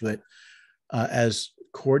pertains to it as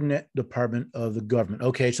coordinate department of the government.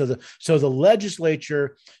 Okay, so the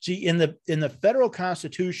legislature, see, in the federal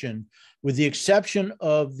Constitution, with the exception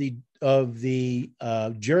of the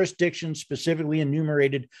jurisdiction specifically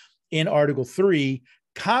enumerated in Article 3,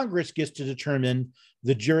 Congress gets to determine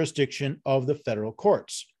the jurisdiction of the federal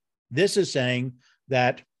courts. This is saying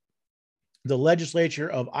that the legislature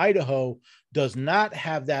of Idaho does not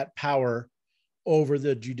have that power over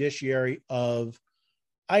the judiciary of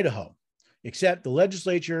Idaho, except the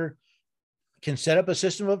legislature can set up a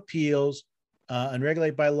system of appeals and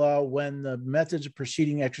regulate by law when the methods of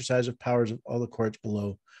proceeding exercise of powers of all the courts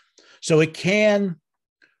below. So it can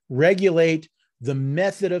regulate the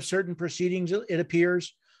method of certain proceedings, it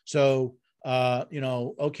appears. So,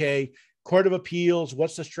 okay, Court of Appeals,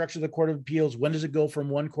 what's the structure of the Court of Appeals? When does it go from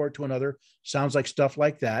one court to another? Sounds like stuff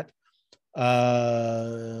like that.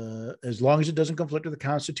 As long as it doesn't conflict with the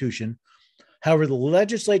Constitution. However, the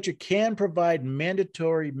legislature can provide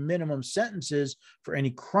mandatory minimum sentences for any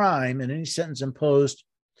crime, and any sentence imposed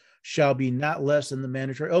shall be not less than the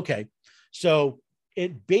mandatory. Okay, so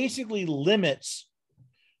it basically limits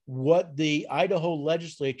what the Idaho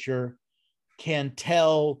legislature can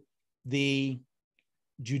tell the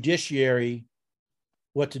judiciary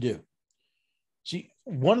what to do. See,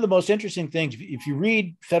 one of the most interesting things, if you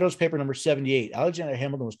read Federalist Paper number 78, Alexander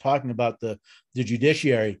Hamilton was talking about the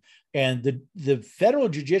judiciary, and the federal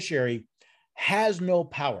judiciary has no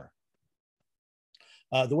power.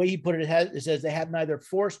 The way he put it, it says they have neither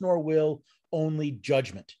force nor will, only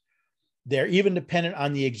judgment. They're even dependent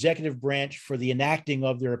on the executive branch for the enacting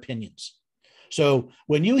of their opinions. So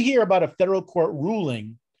when you hear about a federal court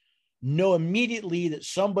ruling, know immediately that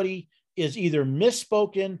somebody is either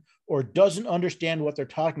misspoken or doesn't understand what they're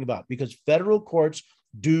talking about, because federal courts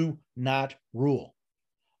do not rule.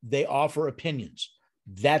 They offer opinions.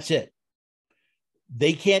 That's it.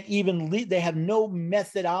 They can't even they have no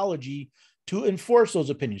methodology to enforce those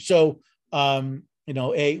opinions. So,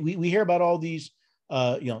 we hear about all these,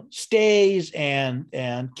 stays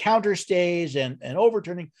and counter stays and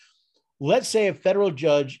overturning. Let's say a federal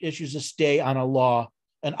judge issues a stay on a law,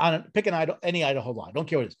 and any Idaho law. I don't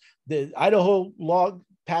care what it is. The Idaho law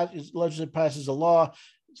legislature passes a law,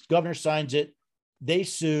 governor signs it, they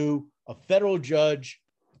sue, a federal judge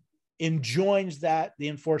enjoins the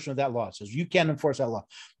enforcement of that law. Says you can't enforce that law.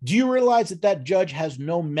 Do you realize that judge has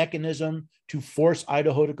no mechanism to force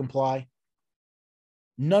Idaho to comply?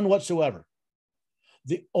 None whatsoever.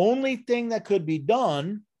 The only thing that could be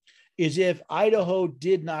done is if Idaho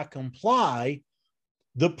did not comply,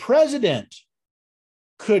 the president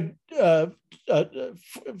could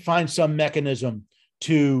find some mechanism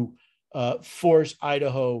to force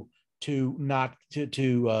Idaho to not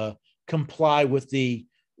to comply with the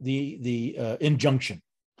injunction.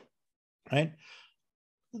 Right?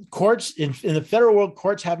 Courts in the federal world,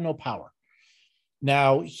 courts have no power.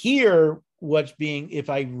 Now, here, what's being, if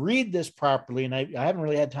I read this properly, and I haven't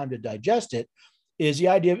really had time to digest it, is the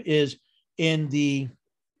idea is in the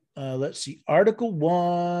let's see, Article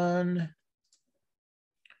 1,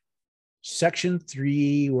 Section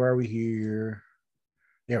 3, where are we here?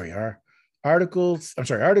 There we are. Article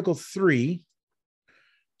 3,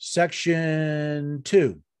 Section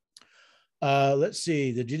 2. Let's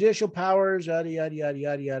see, the judicial powers, yada, yada, yada,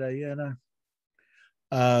 yada, yada, yada.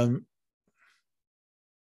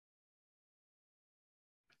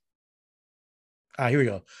 Here we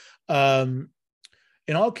go.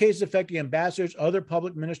 In all cases affecting ambassadors, other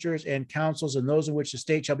public ministers, and councils, and those in which the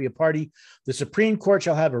state shall be a party, the Supreme Court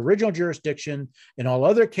shall have original jurisdiction. In all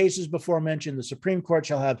other cases before mentioned, the Supreme Court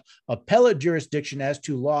shall have appellate jurisdiction as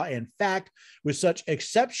to law and fact, with such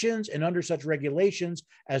exceptions and under such regulations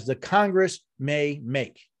as the Congress may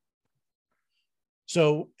make.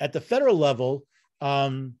 So at the federal level,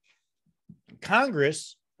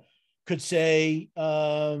 Congress could say,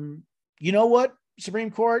 you know what,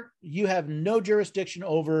 Supreme Court, you have no jurisdiction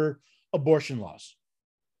over abortion laws.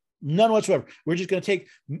 None whatsoever. We're just going to take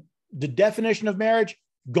the definition of marriage,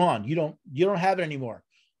 gone. You don't have it anymore.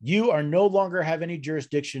 You are no longer have any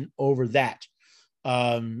jurisdiction over that.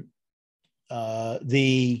 The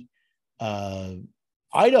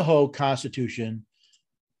Idaho Constitution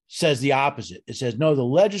says the opposite. It says, no, the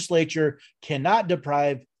legislature cannot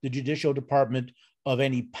deprive the judicial department of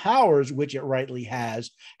any powers which it rightly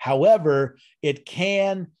has. However, it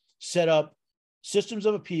can set up systems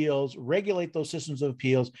of appeals, regulate those systems of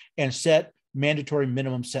appeals, and set mandatory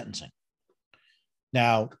minimum sentencing.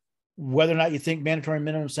 Now, whether or not you think mandatory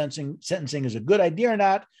minimum sentencing is a good idea or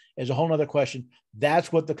not is a whole other question.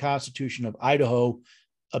 That's what the Constitution of Idaho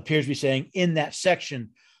appears to be saying in that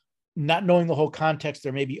section. Not knowing the whole context,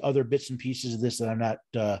 there may be other bits and pieces of this that I'm not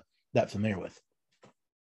that familiar with.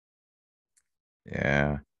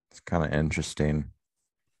 Yeah, it's kind of interesting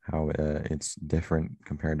how it's different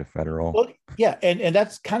compared to federal. Well, yeah, and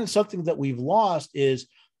that's kind of something that we've lost is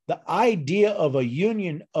the idea of a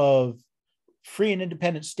union of free and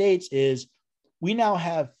independent states is we now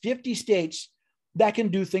have 50 states that can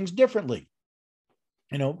do things differently.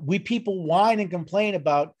 You know, we people whine and complain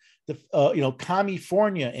about the,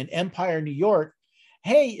 California and Empire, New York.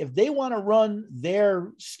 Hey, if they want to run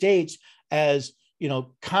their states as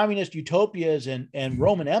communist utopias and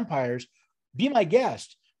Roman empires, be my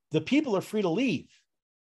guest. The people are free to leave.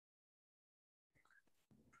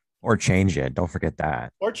 Or change it. Don't forget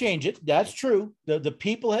that. Or change it. That's true. The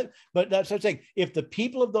people have, but that's what I'm saying. If the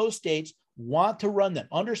people of those states want to run them,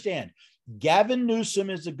 understand, Gavin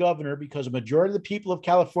Newsom is the governor because a majority of the people of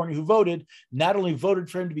California who voted not only voted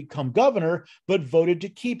for him to become governor, but voted to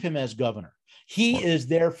keep him as governor. He is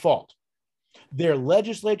their fault. Their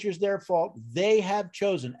legislature is their fault. They have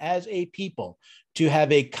chosen as a people to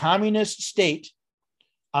have a communist state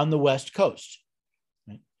on the West Coast.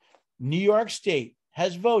 Right? New York State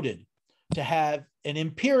has voted to have an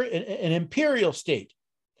imperial state.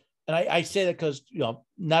 And I say that because,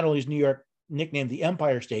 not only is New York nicknamed the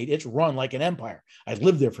Empire State, it's run like an empire. I've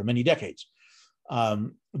lived there for many decades.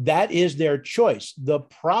 That is their choice. The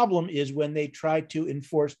problem is when they try to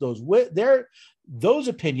enforce those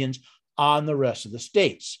opinions on the rest of the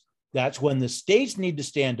states. That's when the states need to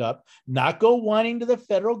stand up, not go whining to the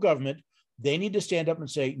federal government. They need to stand up and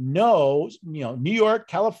say, no, New York,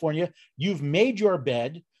 California, you've made your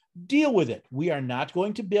bed, deal with it. We are not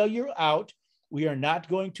going to bail you out. We are not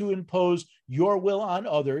going to impose your will on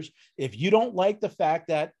others. If you don't like the fact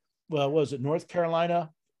that, North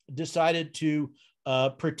Carolina decided to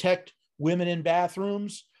protect women in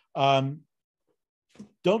bathrooms, don't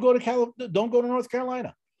go to North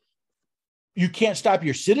Carolina. You can't stop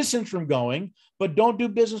your citizens from going, but don't do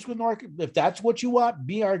business with North. If that's what you want,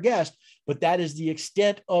 be our guest. But that is the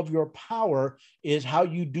extent of your power, is how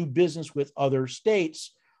you do business with other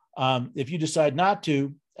states. If you decide not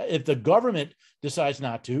to, if the government decides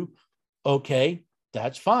not to, okay,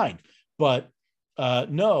 that's fine. But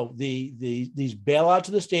no, these bailouts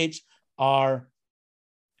of the states are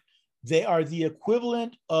the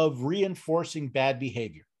equivalent of reinforcing bad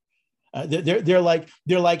behavior. They're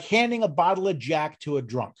like handing a bottle of Jack to a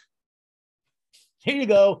drunk. Here you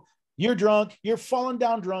go. You're drunk. You're falling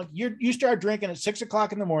down drunk. You start drinking at 6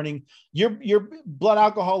 o'clock in the morning. Your blood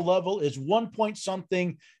alcohol level is 1 point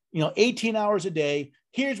something. 18 hours a day.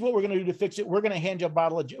 Here's what we're going to do to fix it. We're going to hand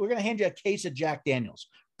you a case of Jack Daniels.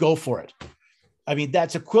 Go for it. I mean,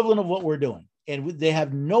 that's equivalent of what we're doing. And they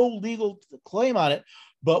have no legal claim on it,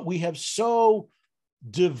 but we have so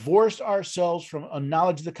divorced ourselves from a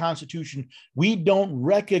knowledge of the Constitution. We don't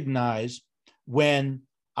recognize when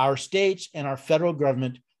our states and our federal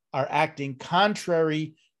government are acting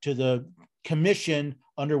contrary to the commission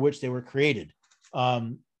under which they were created.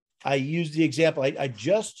 I used the example. I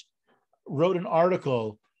just wrote an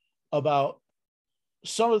article about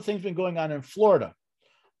some of the things been going on in Florida.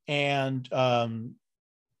 And, a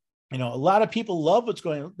lot of people love what's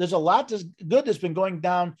going on. There's a lot that's good that's been going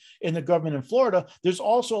down in the government in Florida. There's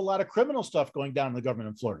also a lot of criminal stuff going down in the government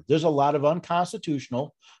in Florida. There's a lot of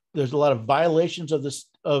unconstitutional. There's a lot of violations of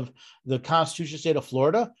the Constitution of the state of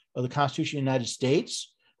Florida, of the Constitution of the United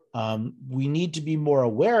States. We need to be more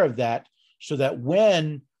aware of that so that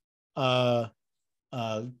when when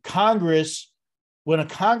a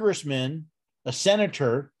congressman, a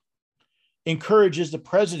senator, encourages the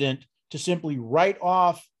president to simply write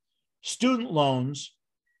off student loans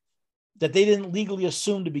that they didn't legally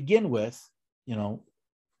assume to begin with,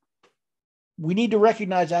 we need to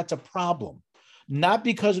recognize that's a problem. Not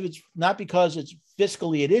because it's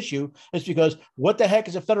fiscally at issue. It's because what the heck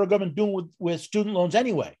is the federal government doing with student loans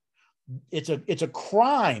anyway? It's a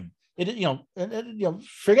crime.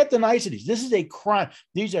 Forget the niceties. This is a crime.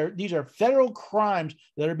 These are federal crimes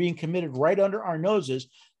that are being committed right under our noses.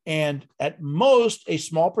 And at most, a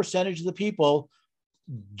small percentage of the people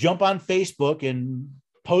jump on Facebook and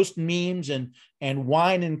post memes and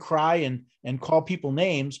whine and cry and call people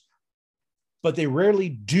names, but they rarely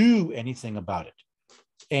do anything about it.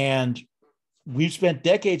 And we've spent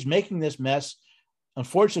decades making this mess.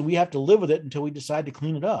 Unfortunately, we have to live with it until we decide to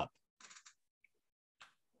clean it up.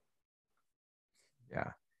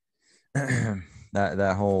 Yeah.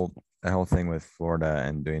 that whole thing with Florida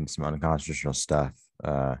and doing some unconstitutional stuff.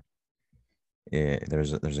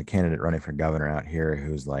 There's a candidate running for governor out here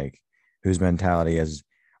whose mentality is,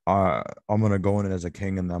 I'm going to go in as a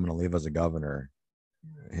king and I'm going to leave as a governor.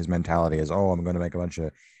 His mentality is, I'm going to make a bunch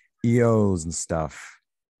of EOs and stuff,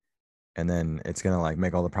 and then it's going to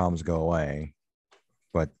make all the problems go away.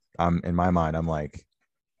 But in my mind, I'm like,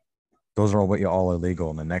 those are all illegal,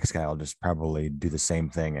 and the next guy will just probably do the same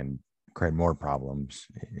thing and create more problems.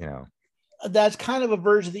 That's kind of a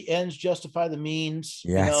version of the ends justify the means.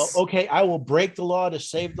 Yes. Okay, I will break the law to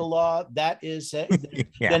save the law. That is,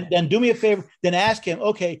 Yeah. then do me a favor. Then ask him,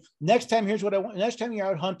 okay, next time, here's what I want. Next time you're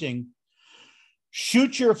out hunting,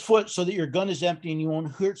 shoot your foot so that your gun is empty and you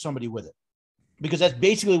won't hurt somebody with it. Because that's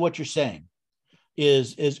basically what you're saying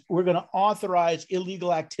is we're going to authorize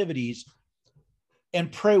illegal activities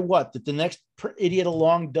and pray that the next idiot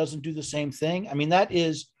along doesn't do the same thing. I mean, that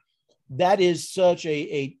is such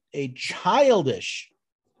a childish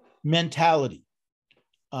mentality.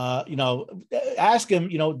 Ask him,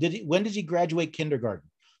 when does he graduate kindergarten?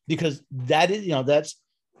 Because that is,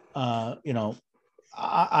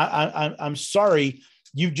 I'm sorry.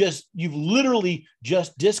 You've literally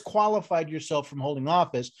just disqualified yourself from holding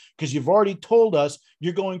office because you've already told us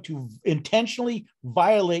you're going to intentionally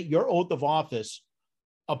violate your oath of office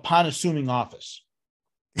upon assuming office.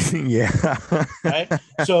 Yeah. Right.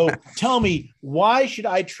 So tell me, why should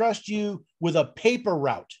I trust you with a paper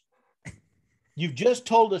route? You've just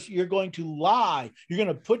told us you're going to lie. You're going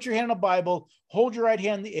to put your hand on a Bible, hold your right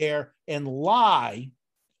hand in the air, and lie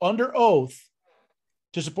under oath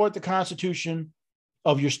to support the Constitution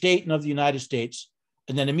of your state and of the United States,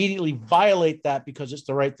 and then immediately violate that because it's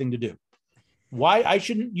the right thing to do. Why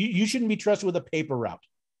you shouldn't be trusted with a paper route.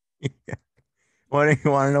 Yeah. What do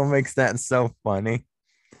you want to know makes that so funny?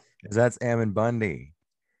 Because that's Ammon Bundy.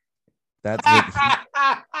 That's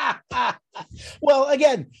what Well,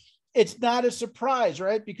 again, it's not a surprise,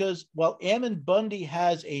 right? Because while Ammon Bundy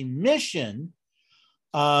has a mission,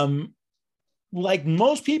 like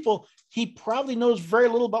most people, he probably knows very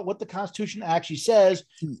little about what the Constitution actually says,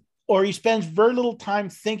 or he spends very little time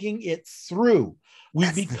thinking it through. We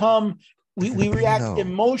react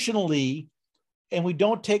emotionally, and we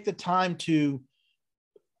don't take the time to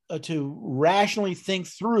rationally think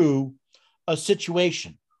through a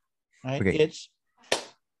situation. Right? Okay. It's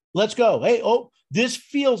let's go. Hey, this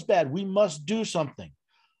feels bad. We must do something.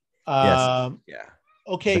 Yes. Yeah.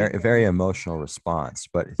 Okay. Very, very emotional response,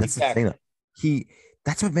 but that's Exactly. the thing.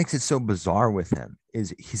 That's what makes it so bizarre with him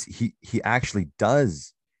is he actually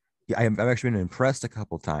does. I've actually been impressed a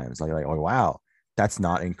couple times. Like, wow, that's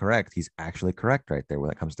not incorrect. He's actually correct right there when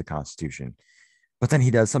it comes to the Constitution. But then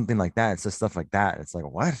he does something like that. It says stuff like that. It's like,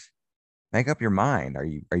 what? Make up your mind. Are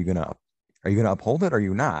you gonna uphold it or are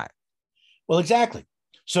you not? Well, exactly.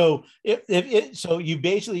 So so you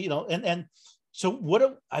basically, and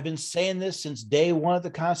so I've been saying this since day one of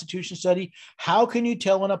the Constitution study. How can you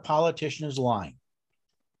tell when a politician is lying?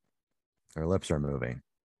 Their lips are moving.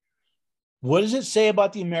 What does it say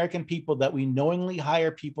about the American people that we knowingly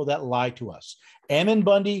hire people that lie to us? Ammon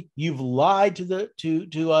Bundy, you've lied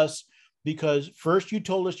to us because first you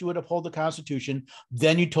told us you would uphold the Constitution,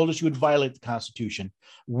 then you told us you would violate the Constitution.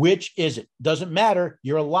 Which is it? Doesn't matter.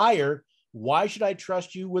 You're a liar. Why should I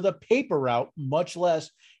trust you with a paper route, much less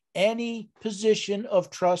any position of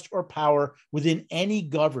trust or power within any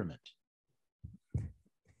government?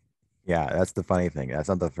 Yeah, that's the funny thing. That's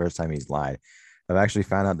not the first time he's lied. I've actually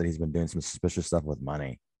found out that he's been doing some suspicious stuff with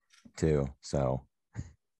money too. So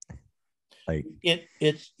like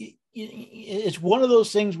it's one of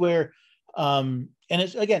those things where and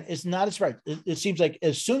it's not as right. It seems like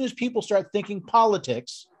as soon as people start thinking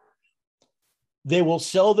politics, they will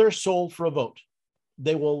sell their soul for a vote.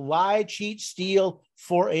 They will lie, cheat, steal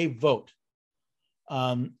for a vote.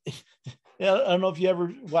 I don't know if you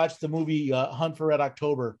ever watched the movie Hunt for Red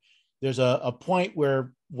October. There's a point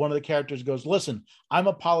where one of the characters goes, listen, I'm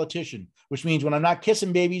a politician, which means when I'm not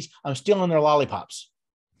kissing babies, I'm stealing their lollipops.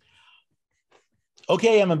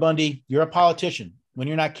 Okay, Ammon Bundy, you're a politician. When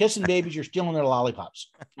you're not kissing babies, you're stealing their lollipops.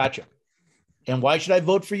 Gotcha. And why should I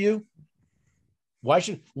vote for you? Why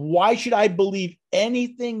should I believe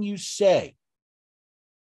anything you say?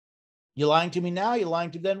 You lying to me now? You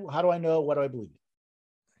lying to them? How do I know? What do I believe?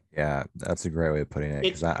 Yeah, that's a great way of putting it.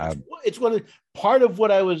 It's part of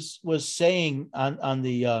what I was saying on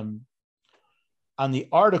the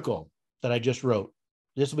article that I just wrote.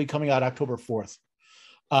 This will be coming out October 4th.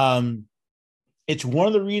 It's one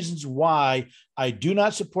of the reasons why I do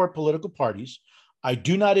not support political parties. I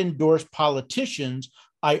do not endorse politicians.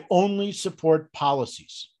 I only support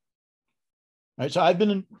policies. All right. So I've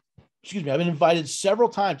been invited several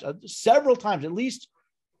times, at least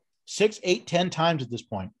 6, 8, 10 times at this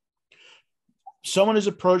point. Someone has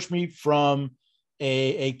approached me from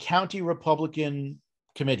a county Republican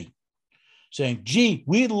committee saying, gee,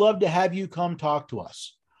 we'd love to have you come talk to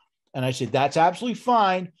us. And I said, that's absolutely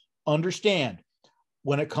fine. Understand,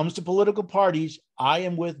 when it comes to political parties, I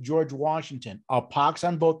am with George Washington. A pox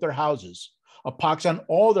on both their houses, a pox on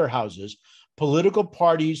all their houses. Political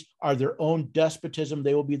parties are their own despotism.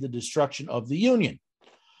 They will be the destruction of the Union.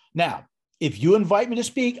 Now, if you invite me to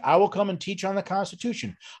speak, I will come and teach on the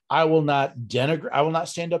Constitution. I will not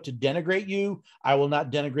stand up to denigrate you. I will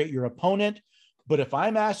not denigrate your opponent. But if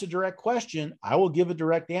I'm asked a direct question, I will give a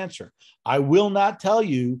direct answer. I will not tell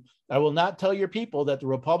your people that the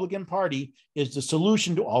Republican Party is the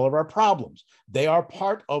solution to all of our problems. They are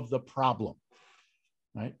part of the problem,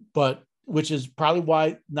 right? But which is probably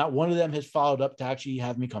why not one of them has followed up to actually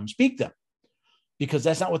have me come speak them, because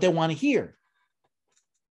that's not what they want to hear.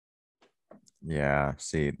 Yeah,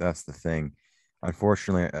 see, that's the thing.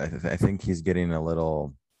 Unfortunately, I think he's getting a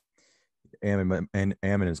little. Ammon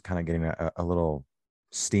is kind of getting a little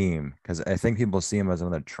steam because I think people see him as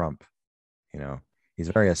another Trump. He's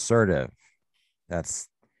very assertive. It's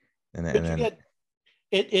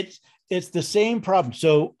the same problem.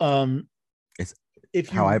 So it's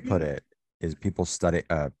how I put it is people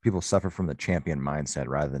suffer from the champion mindset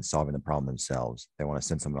rather than solving the problem themselves. They want to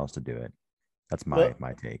send someone else to do it. That's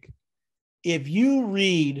my take. If you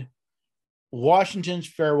read Washington's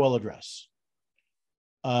farewell address,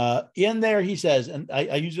 in there he says, and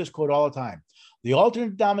I use this quote all the time, the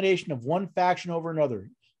alternate domination of one faction over another,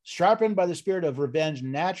 sharpened by the spirit of revenge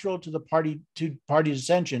natural to the party's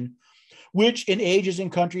ascension, which in ages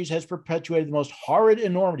and countries has perpetuated the most horrid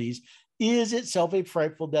enormities, is itself a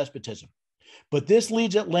frightful despotism. But this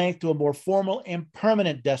leads at length to a more formal and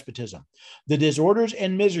permanent despotism. The disorders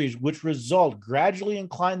and miseries which result gradually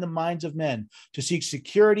incline the minds of men to seek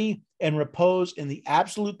security and repose in the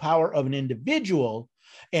absolute power of an individual,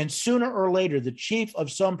 and sooner or later the chief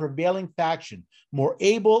of some prevailing faction, more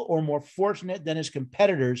able or more fortunate than his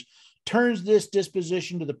competitors, turns this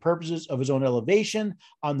disposition to the purposes of his own elevation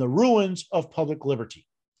on the ruins of public liberty.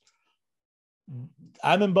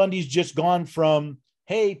 Ammon Bundy's just gone from,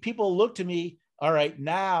 hey, people look to me. All right,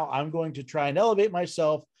 now I'm going to try and elevate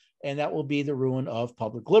myself, and that will be the ruin of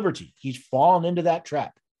public liberty. He's fallen into that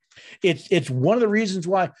trap. It's one of the reasons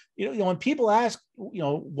why, when people ask,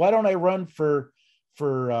 why don't I run for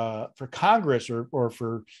Congress or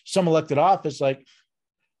for some elected office? Like,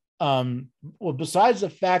 well, besides the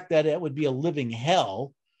fact that it would be a living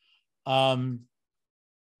hell, and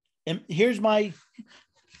here's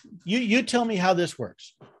you tell me how this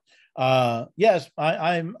works. Yes,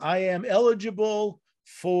 I am eligible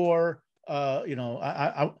for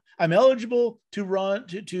I'm eligible to run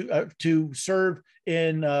to serve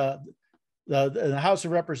in the House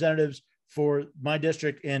of Representatives for my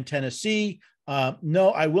district in Tennessee.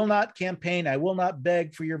 No, I will not campaign. I will not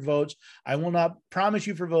beg for your votes. I will not promise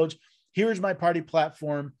you for votes. Here's my party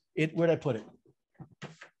platform. Where'd I put it?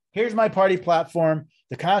 Here's my party platform,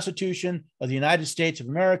 the Constitution of the United States of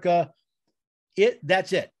America.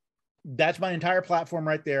 That's it. That's my entire platform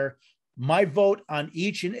right there. My vote on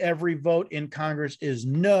each and every vote in Congress is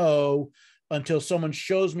no until someone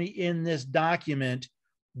shows me in this document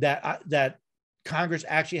that Congress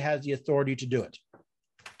actually has the authority to do it.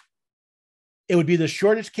 It would be the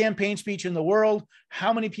shortest campaign speech in the world.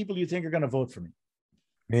 How many people do you think are going to vote for me?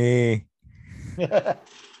 Me.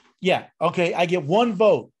 Yeah. Okay. I get one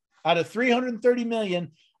vote out of 330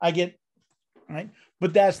 million. I get, right.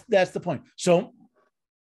 But that's the point. So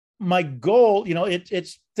my goal,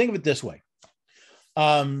 it's think of it this way.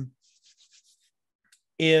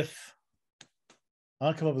 If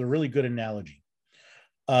I'll come up with a really good analogy.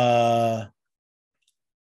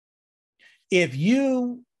 If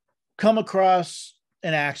you come across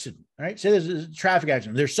an accident, right? Say there's a traffic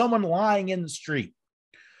accident. There's someone lying in the street,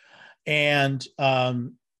 and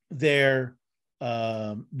they're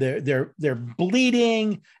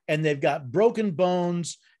bleeding, and they've got broken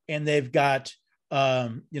bones, and they've got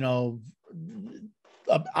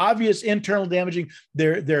obvious internal damaging.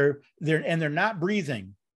 They're not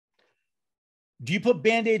breathing. Do you put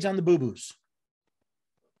Band-Aids on the boo-boos?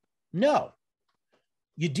 No.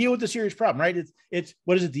 You deal with the serious problem, right? It's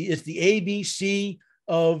what is it? It's the ABC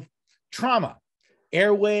of trauma: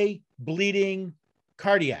 airway, bleeding,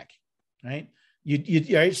 cardiac, right?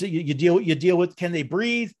 Right? So you deal with, can they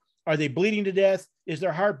breathe? Are they bleeding to death? Is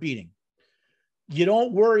their heart beating? You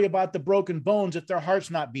don't worry about the broken bones if their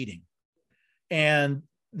heart's not beating. And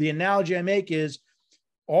the analogy I make is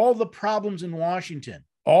all the problems in Washington,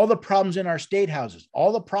 all the problems in our state houses,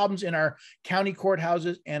 all the problems in our county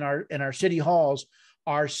courthouses and our city halls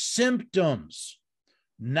are symptoms,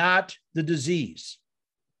 not the disease.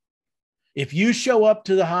 If you show up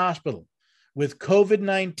to the hospital with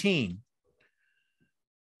COVID-19,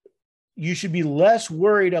 you should be less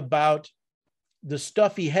worried about the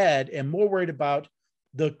stuffy head and more worried about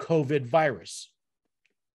the COVID virus.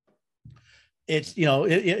 It's,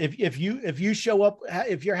 if you show up,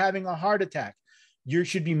 if you're having a heart attack, you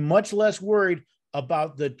should be much less worried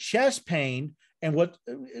about the chest pain and what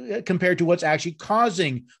compared to what's actually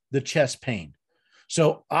causing the chest pain.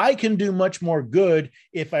 So I can do much more good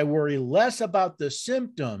if I worry less about the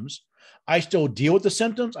symptoms. I still deal with the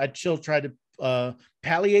symptoms. I still try to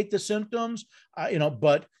palliate the symptoms,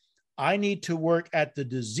 but I need to work at the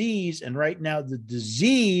disease. And right now, the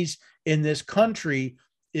disease in this country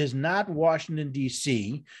is not Washington,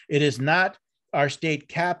 D.C. It is not our state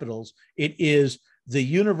capitals. It is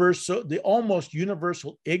the almost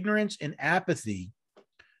universal ignorance and apathy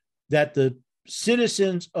that the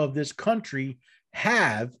citizens of this country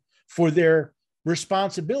have for their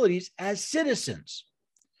responsibilities as citizens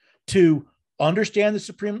to understand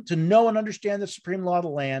to know and understand the supreme law of the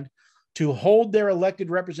land, to hold their elected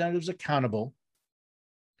representatives accountable,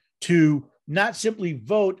 to not simply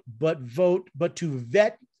vote, but to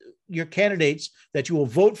vet your candidates that you will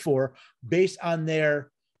vote for based on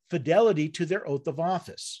their fidelity to their oath of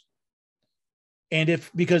office. And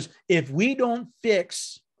because if we don't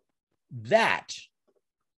fix that,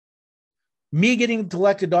 me getting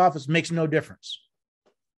elected to office makes no difference.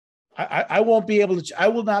 I will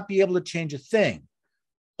not be able to change a thing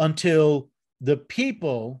until the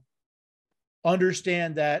people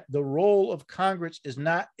understand that the role of Congress is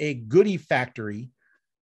not a goodie factory.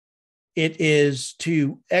 It is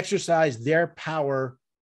to exercise their power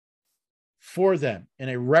for them in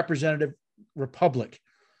a representative republic.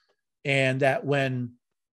 And that when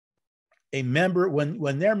their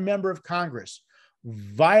member of Congress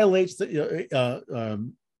violates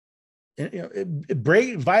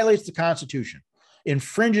violates the Constitution,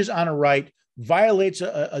 infringes on a right, violates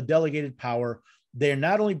a delegated power, they're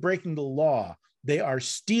not only breaking the law, they are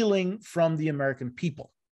stealing from the American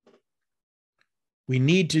people. We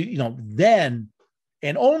need to, then,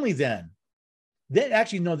 and only then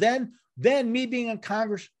me being in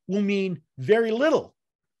Congress will mean very little.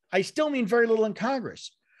 I still mean very little in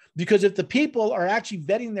Congress, because if the people are actually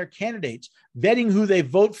vetting their candidates, vetting who they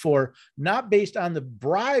vote for, not based on the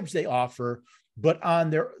bribes they offer, but on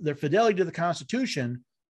their fidelity to the Constitution,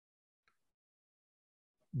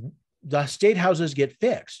 the state houses get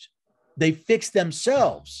fixed. They fix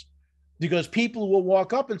themselves because people will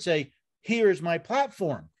walk up and say, here's my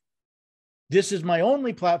platform. This is my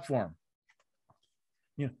only platform.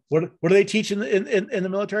 You know, what do they teach in the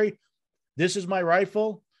military? This is my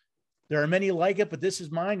rifle. There are many like it, but this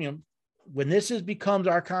is mine. You know, when becomes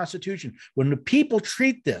our Constitution, when the people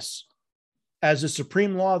treat this as the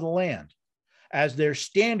supreme law of the land, as their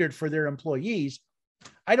standard for their employees,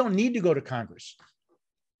 I don't need to go to Congress,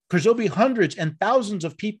 because there'll be hundreds and thousands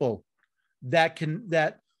of people that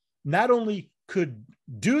not only could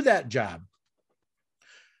do that job,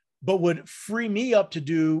 but would free me up to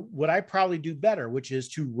do what I probably do better, which is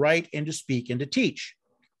to write and to speak and to teach.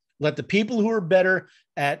 Let the people who are better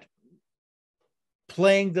at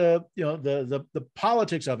playing the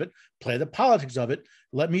politics of it, play the politics of it.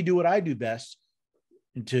 Let me do what I do best,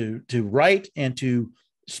 and to write and to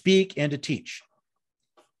speak and to teach.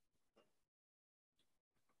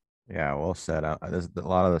 Yeah, well said. There's a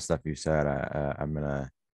lot of the stuff you said. I'm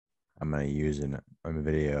gonna use in a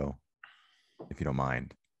video, if you don't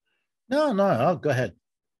mind. No, go ahead.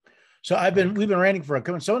 So we've been ranting for a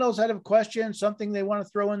comment. Someone else had a question, something they want to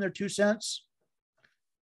throw in their 2 cents.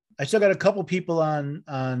 I still got a couple people on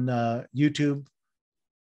YouTube.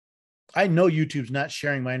 I know YouTube's not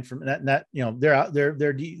sharing my information. Not you know, they're out there.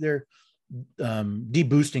 They're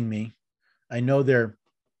deboosting me. I know they're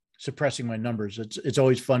suppressing my numbers. It's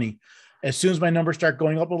always funny. As soon as my numbers start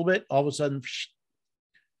going up a little bit, all of a sudden,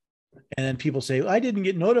 and then people say, I didn't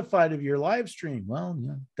get notified of your live stream. Well,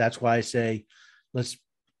 yeah, that's why I say, let's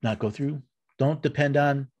not go through. Don't depend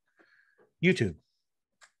on YouTube.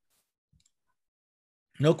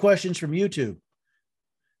 No questions from YouTube.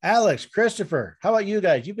 Alex, Christopher, how about you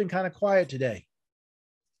guys? You've been kind of quiet today.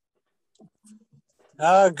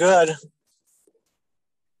 Good.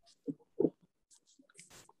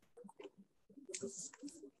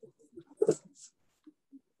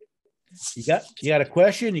 You got a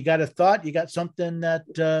question? You got a thought? You got something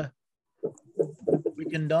that we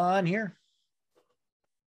can dawn on here?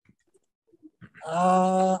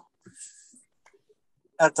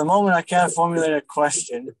 At the moment, I can't formulate a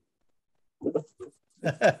question.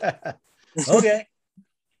 Okay.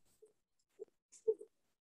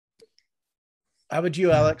 How about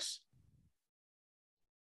you, Alex?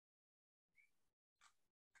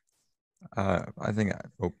 I think.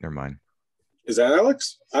 Oh, never mind. Is that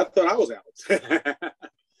Alex? I thought I was Alex.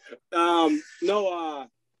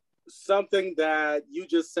 Something that you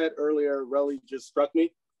just said earlier really just struck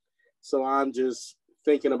me. So I'm just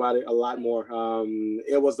thinking about it a lot more.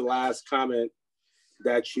 It was the last comment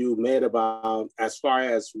that you made about as far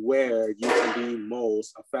as where you can be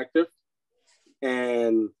most effective.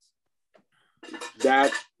 And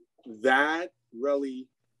that really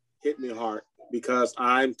hit me hard, because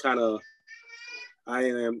I am kind of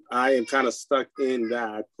stuck in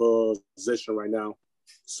that position right now.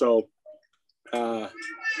 So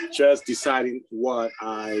just deciding what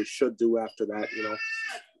I should do after that,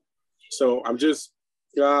 So I'm just,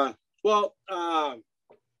 what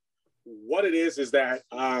it is that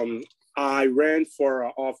I ran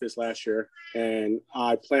for office last year, and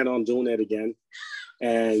I plan on doing it again.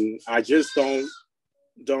 And I just don't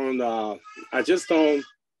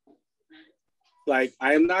I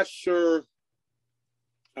am not sure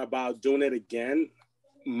about doing it again.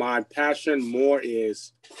 My passion more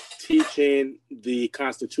is teaching the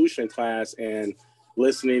Constitution class and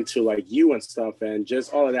listening to like you and stuff, and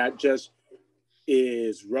just all of that just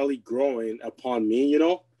is really growing upon me,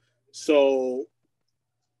 So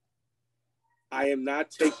I am not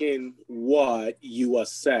taking what you have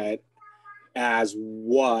said as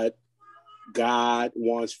what God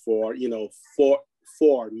wants for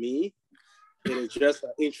me. It is just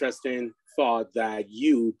an interesting thought that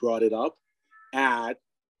you brought it up at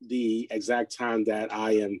the exact time that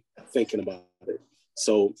I am thinking about it.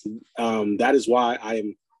 So that is why I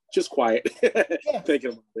am just quiet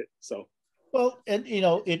thinking about it. So. Well, and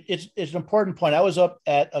it's an important point. I was up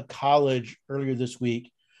at a college earlier this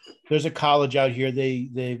week. There's a college out here.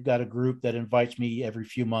 They've got a group that invites me every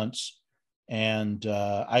few months, and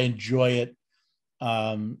I enjoy it.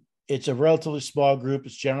 It's a relatively small group.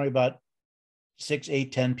 It's generally about 6,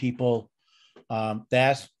 8, 10 people. They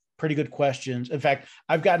ask pretty good questions. In fact,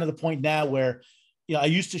 I've gotten to the point now where, I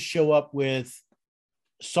used to show up with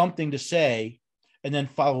something to say and then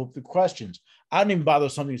follow up with questions. I don't even bother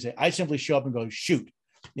with something to say. I simply show up and go, shoot,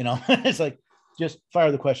 it's like, just fire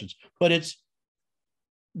the questions. But it's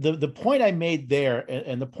the point I made there.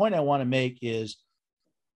 And the point I want to make is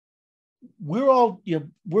we're all,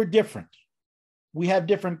 we're different. We have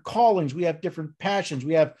different callings. We have different passions.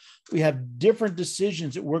 We have different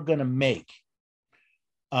decisions that we're going to make.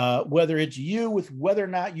 Whether it's you with whether or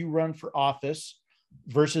not you run for office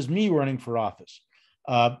versus me running for office.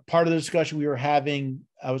 Part of the discussion we were having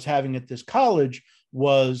I was having at this college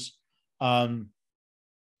was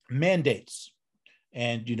mandates,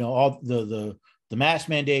 and all the mask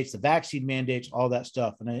mandates, the vaccine mandates, all that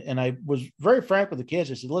stuff. And I was very frank with the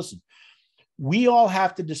kids. I said, listen, we all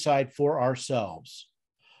have to decide for ourselves,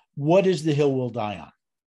 what is the hill we'll die on?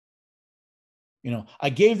 I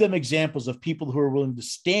gave them examples of people who are willing to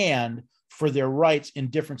stand for their rights in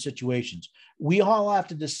different situations. We all have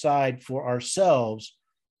to decide for ourselves,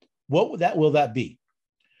 what will that be?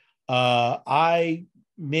 I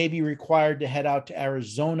may be required to head out to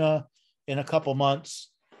Arizona in a couple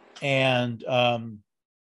months. And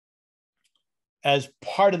as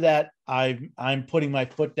part of that, I'm putting my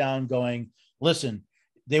foot down going, listen,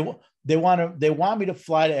 they want me to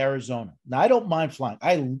fly to Arizona. Now, I don't mind flying.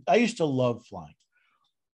 I used to love flying,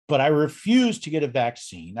 but I refuse to get a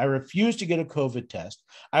vaccine. I refuse to get a COVID test.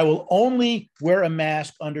 I will only wear a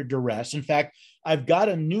mask under duress. In fact, I've got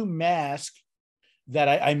a new mask that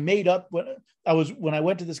I made up when I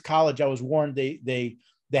went to this college. I was warned they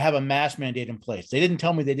have a mask mandate in place. They didn't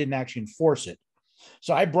tell me they didn't actually enforce it.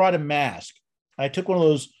 So I brought a mask. I took one of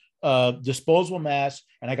those disposable masks,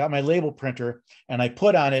 and I got my label printer, and I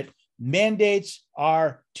put on it, mandates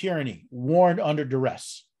are tyranny, warned under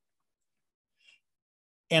duress.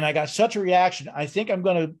 And I got such a reaction. I think I'm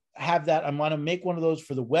going to have that. I'm going to make one of those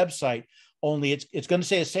for the website, only it's going to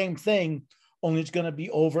say the same thing, only it's going to be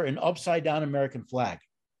over an upside down American flag,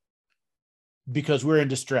 because we're in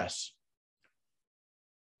distress.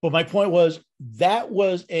 But my point was, that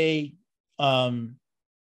was a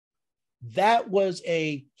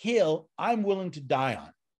hill I'm willing to die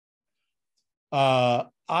on.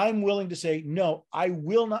 I'm willing to say, no, I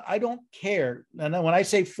will not. I don't care. And when I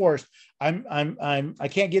say forced, I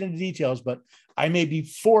can't get into details, but I may be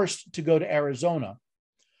forced to go to Arizona.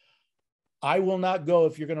 I will not go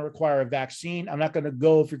if you're going to require a vaccine. I'm not going to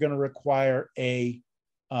go if you're going to require a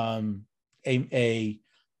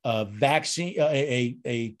vaccine,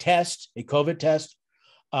 a test, a COVID test.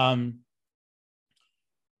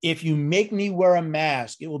 If you make me wear a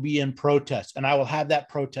mask, it will be in protest, and I will have that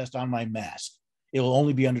protest on my mask. It will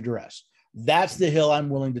only be under duress. That's the hill I'm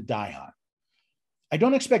willing to die on. I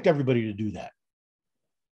don't expect everybody to do that.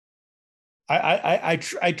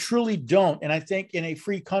 I truly don't. And I think in a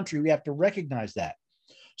free country, we have to recognize that.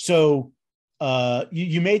 So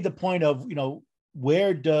you made the point of,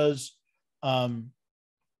 where does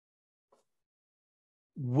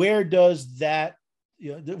that,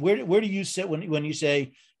 where do you sit when you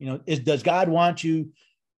say, does God want you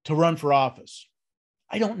to run for office?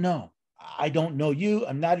 I don't know. I don't know you.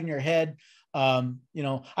 I'm not in your head. I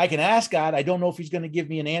can ask God. I don't know if he's going to give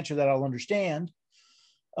me an answer that I'll understand,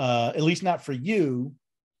 at least not for you.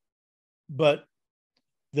 But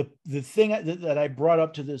the thing that I brought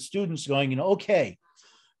up to the students going, okay,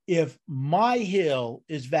 if my hill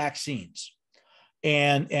is vaccines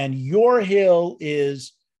and your hill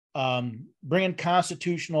is bringing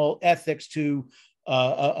constitutional ethics to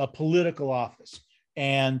a political office,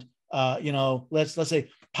 and let's say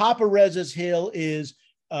Papa Reza's hill is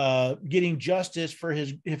getting justice for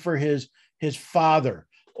his father,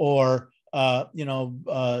 or Tunnel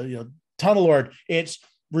Lord, it's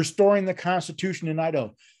restoring the Constitution in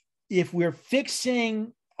Idaho. If we're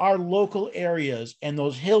fixing our local areas and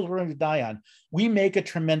those hills we're going to die on, we make a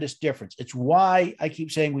tremendous difference. It's why I keep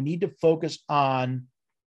saying we need to focus on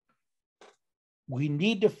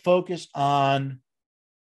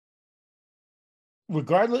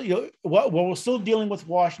regardless, what we're still dealing with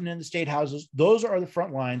Washington, the state houses, those are the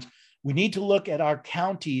front lines. We need to look at our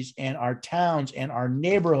counties and our towns and our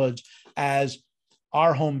neighborhoods as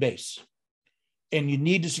our home base. And you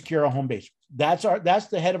need to secure a home base. That's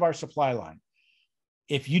the head of our supply line.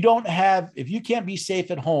 If you can't be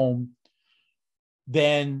safe at home,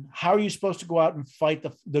 then how are you supposed to go out and fight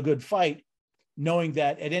the good fight, knowing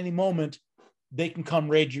that at any moment they can come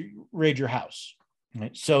raid your house?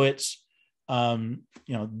 Right? So it's,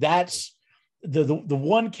 that's the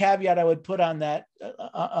one caveat I would put on that,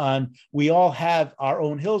 we all have our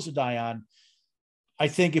own hills to die on. I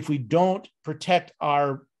think if we don't protect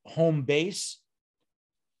our home base,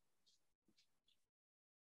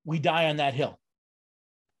 we die on that hill.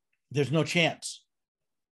 There's no chance.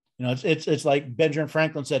 It's like Benjamin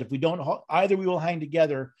Franklin said, if we don't, either we will hang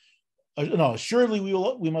together. No, surely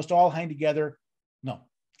we must all hang together. No,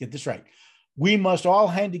 get this right. We must all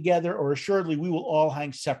hang together, or assuredly we will all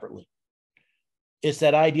hang separately. It's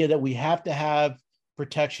that idea that we have to have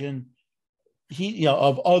protection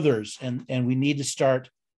of others, and we need to start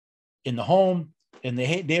in the home, in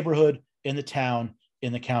the neighborhood, in the town,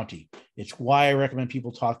 in the county. It's why I recommend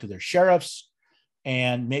people talk to their sheriffs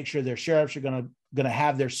and make sure their sheriffs are going to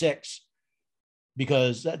have their six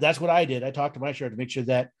because that's what I did. I talked to my sheriff to make sure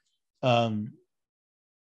that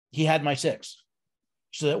he had my 6,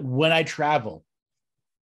 so that when I travel,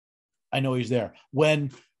 I know he's there.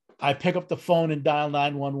 When I pick up the phone and dial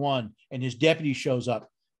 911 and his deputy shows up,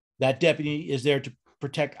 that deputy is there to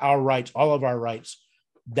protect our rights, all of our rights.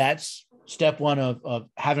 That's step one of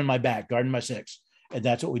having my back, guarding my 6. And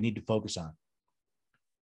that's what we need to focus on.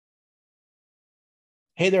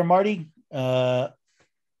 Hey there, Marty.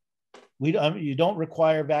 You don't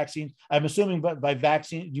require vaccines. I'm assuming by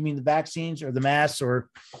vaccine, you mean the vaccines or the masks, or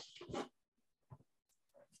I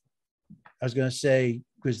was going to say,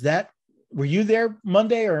 because were you there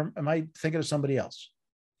Monday, or am I thinking of somebody else?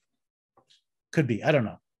 Could be. I don't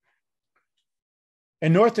know.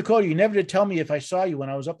 In North Dakota, you never did tell me if I saw you when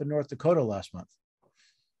I was up in North Dakota last month.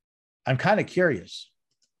 I'm kind of curious.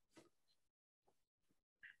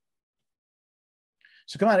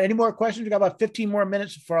 So come on, any more questions? We got about 15 more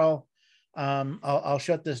minutes before I'll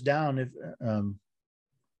shut this down. If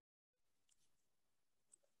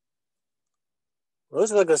It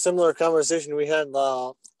was like a similar conversation we had.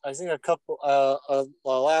 I think a couple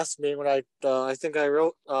last meeting when I think I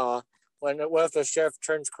wrote what if the sheriff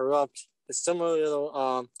turns corrupt. It's similar to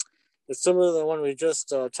the one we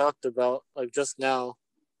just talked about, like just now.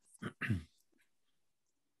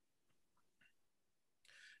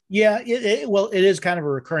 Yeah, it is kind of a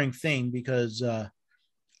recurring thing, because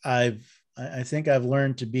I think I've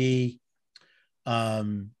learned to be much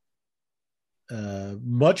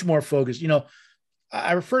more focused.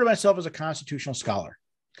 I refer to myself as a constitutional scholar,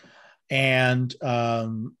 and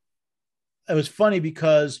it was funny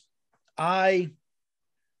because I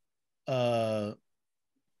actually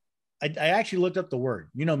looked up the word.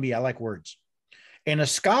 You know me, I like words. And a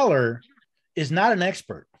scholar is not an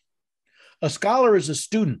expert. A scholar is a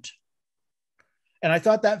student. And I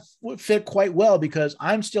thought that would fit quite well, because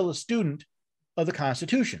I'm still a student of the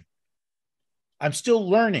Constitution. I'm still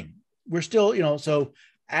learning. We're still, so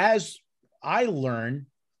as I learn,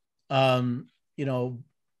 my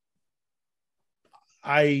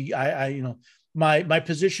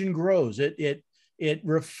position grows. It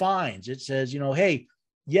refines. It says, hey,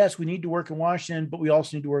 yes, we need to work in Washington, but we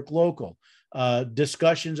also need to work local.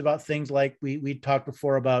 Discussions about things like we talked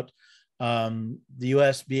before about the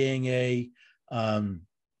U.S. being a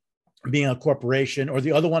corporation, or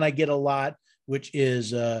the other one I get a lot, which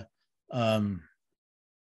is Vattel's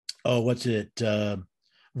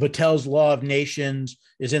Law of Nations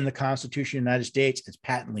is in the Constitution of the United States. It's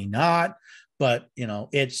patently not, but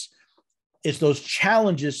it's those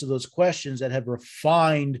challenges to those questions that have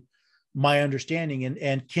refined my understanding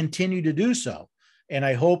and continue to do so. And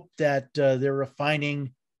I hope that they're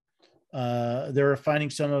refining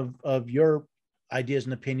some of your ideas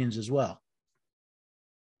and opinions as well.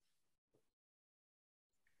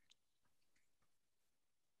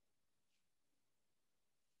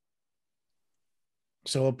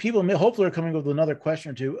 So people hopefully are coming up with another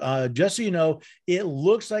question or two. Just so you know, it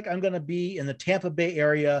looks like I'm going to be in the Tampa Bay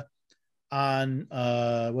area on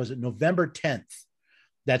November 10th.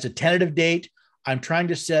 That's a tentative date. I'm trying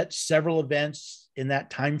to set several events in that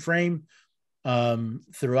time frame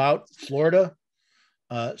throughout Florida.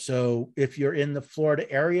 So if you're in the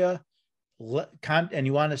Florida area and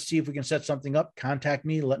you want to see if we can set something up, contact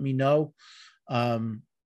me. Let me know.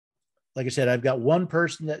 Like I said, I've got one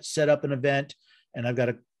person that set up an event, and I've got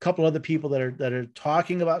a couple other people that are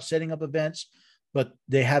talking about setting up events, but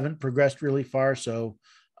they haven't progressed really far. So,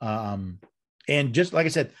 and just like I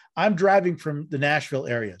said, I'm driving from the Nashville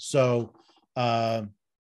area. So,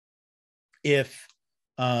 if,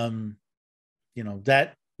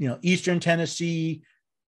 Eastern Tennessee,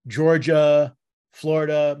 Georgia,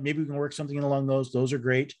 Florida, maybe we can work something along those. Those are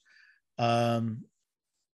great. Marty,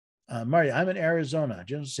 I'm in Arizona.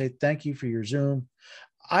 Just say thank you for your Zoom.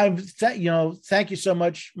 Thank you so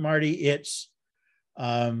much, Marty. It's,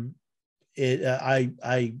 I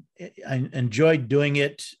enjoyed doing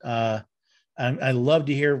it. I love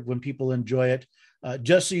to hear when people enjoy it.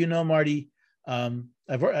 Just so you know, Marty,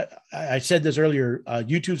 I said this earlier,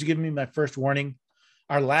 YouTube's giving me my first warning.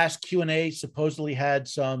 Our last Q&A supposedly had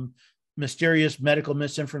some mysterious medical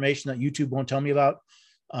misinformation that YouTube won't tell me about.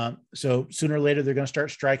 So sooner or later, they're going to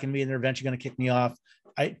start striking me, and they're eventually going to kick me off.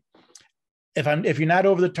 If you're not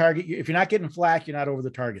over the target, if you're not getting flack, you're not over the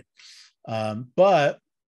target. But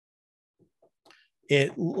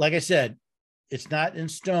like I said, it's not in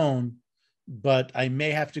stone, but I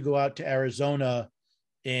may have to go out to Arizona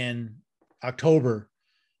in October.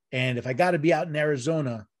 And if I got to be out in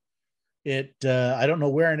Arizona, I don't know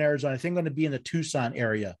where in Arizona. I think I'm going to be in the Tucson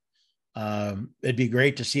area. It'd be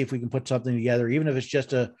great to see if we can put something together, even if it's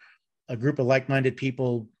just a group of like-minded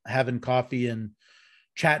people having coffee and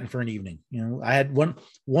chatting for an evening. You know, I had one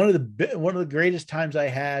of the greatest times I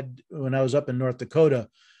had when I was up in North Dakota.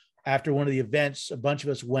 After one of the events, a bunch of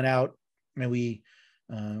us went out and we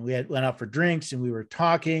went out for drinks and we were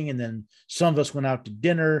talking, and then some of us went out to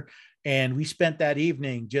dinner, and we spent that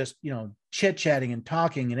evening just, you know, chit chatting and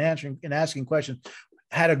talking and answering and asking questions.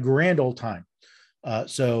 Had a grand old time.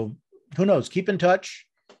 So who knows? Keep in touch,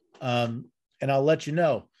 and I'll let you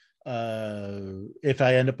know if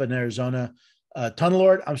I end up in Arizona. Tunnel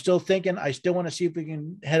Lord, I'm still thinking. I still want to see if we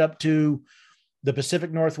can head up to the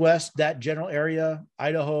Pacific Northwest, that general area,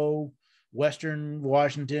 Idaho, Western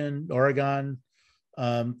Washington, Oregon,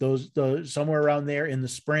 those somewhere around there in the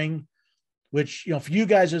spring, which, you know, for you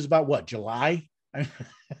guys is about what, July?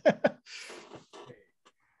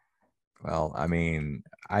 Well, I mean,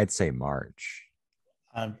 I'd say March.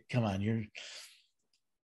 Come on,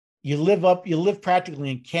 you live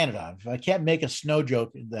practically in Canada. If I can't make a snow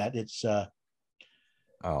joke that it's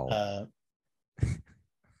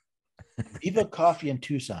Viva Coffee in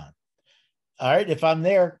Tucson. All right, if I'm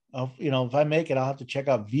there, if I make it, I'll have to check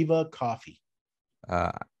out Viva Coffee.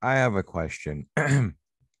 I have a question.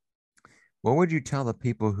 What would you tell the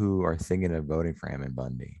people who are thinking of voting for Ammon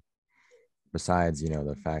Bundy? Besides, you know,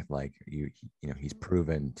 the fact like he's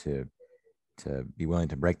proven to be willing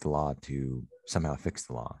to break the law to somehow fix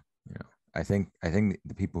the law. You know, I think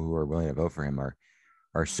the people who are willing to vote for him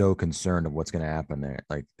are so concerned of what's going to happen there.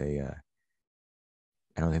 Like I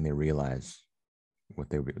don't think they realize what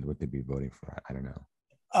they'd be voting for. I don't know.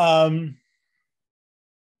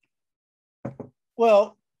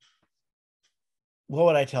 Well, what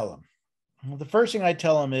would I tell them? Well, the first thing I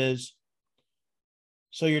tell them is,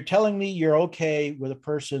 so you're telling me you're okay with a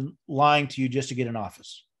person lying to you just to get in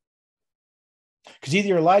office? Because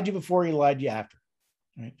either he lied to you before or he lied to you after.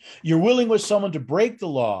 Right? You're willing with someone to break the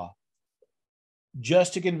law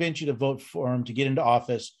just to convince you to vote for him to get into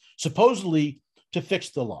office, supposedly to fix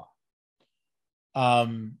the law.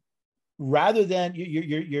 Rather than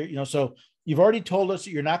so you've already told us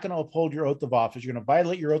that you're not going to uphold your oath of office. You're going to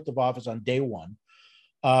violate your oath of office on day one.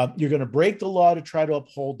 You're going to break the law to try to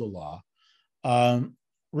uphold the law.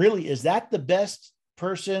 Really, is that the best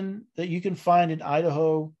person that you can find in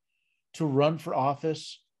Idaho to run for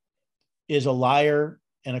office? Is a liar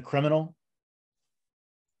and a criminal?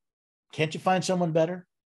 Can't you find someone better?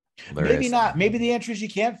 Maybe not. Maybe the answer is you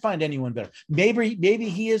can't find anyone better. Maybe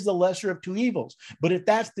he is the lesser of two evils. But if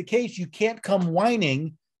that's the case, you can't come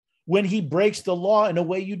whining when he breaks the law in a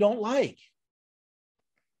way you don't like.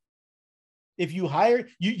 If you hire,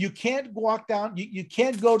 you can't walk down, you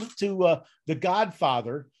can't go to the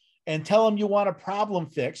Godfather and tell him you want a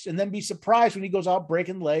problem fixed and then be surprised when he goes out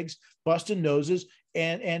breaking legs, busting noses,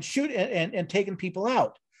 and shoot and taking people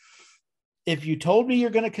out. If you told me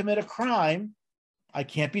you're going to commit a crime, I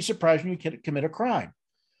can't be surprised when you commit a crime.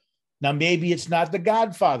 Now, maybe it's not the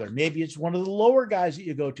Godfather. Maybe it's one of the lower guys that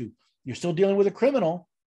you go to. You're still dealing with a criminal.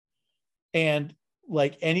 And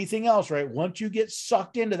like anything else, right? Once you get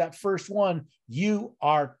sucked into that first one, you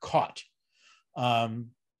are caught.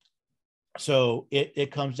 So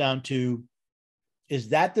it comes down to, is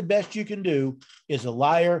that the best you can do? Is a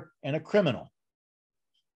liar and a criminal?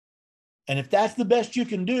 And if that's the best you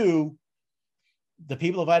can do, the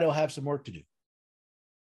people of Idaho have some work to do.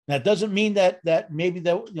 That doesn't mean that maybe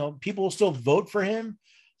people will still vote for him.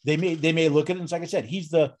 They may look at it and, like I said, he's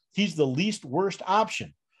the least worst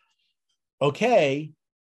option. Okay,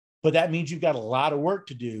 but that means you've got a lot of work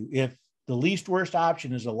to do. If the least worst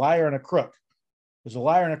option is a liar and a crook, is a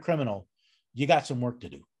liar and a criminal, you got some work to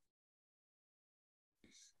do.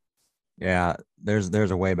 Yeah, there's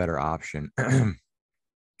a way better option.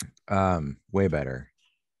 Way better.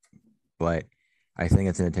 But I think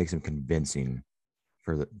it's going to take some convincing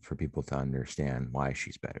for people to understand why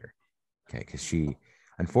she's better. Okay, because she,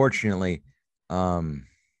 unfortunately,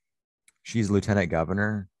 she's lieutenant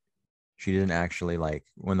governor. She didn't actually, like,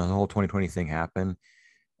 when the whole 2020 thing happened,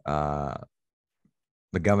 the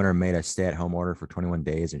governor made a stay-at-home order for 21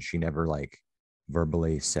 days, and she never, like,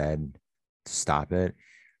 verbally said to stop it.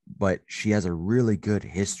 But she has a really good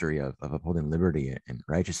history of upholding liberty and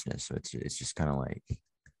righteousness. So it's just kind of like,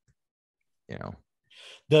 you know.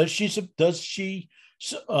 Does she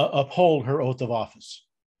uphold her oath of office?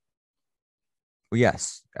 Well,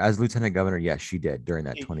 yes, as lieutenant governor, yes, she did during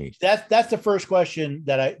that 20. That's the first question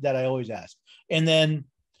that I always ask, and then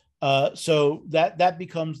so that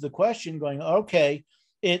becomes the question going. Okay,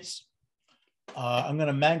 it's I'm going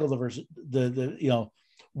to mangle the verse.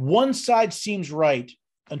 One side seems right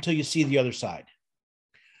until you see the other side,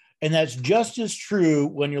 and that's just as true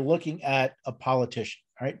when you're looking at a politician.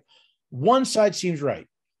 Right, one side seems right.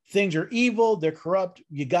 things are evil, they're corrupt.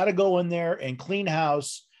 You got to go in there and clean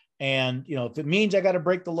house. And, you know, if it means I got to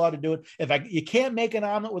break the law to do it, you can't make an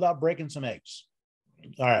omelet without breaking some eggs.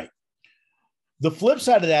 All right. The flip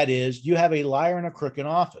side of that is you have a liar and a crook in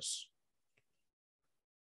office.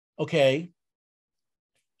 Okay.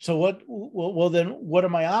 So well, then what are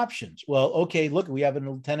my options? Well, okay, look, we have a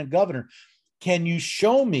lieutenant governor. Can you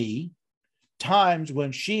show me times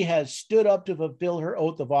when she has stood up to fulfill her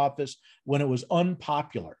oath of office when it was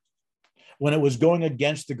unpopular, when it was going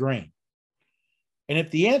against the grain? And if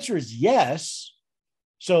the answer is yes,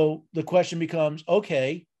 so the question becomes,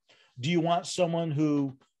 okay, do you want someone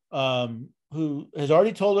who has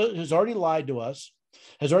already lied to us,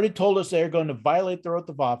 has already told us they're going to violate their oath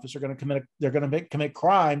of office, they're going to commit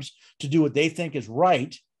crimes to do what they think is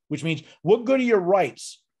right, which means what good are your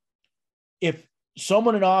rights if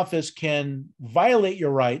someone in office can violate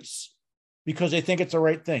your rights because they think it's the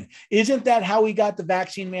right thing? Isn't that how we got the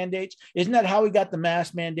vaccine mandates? Isn't that how we got the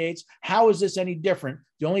mask mandates? How is this any different?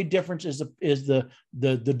 The only difference is the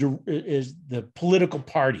political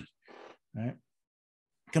party, right?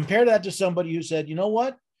 Compare that to somebody who said, you know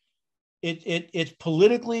what? It's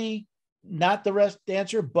politically not the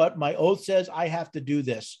answer, but my oath says I have to do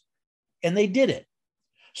this. And they did it.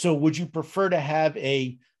 So would you prefer to have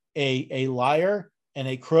a liar and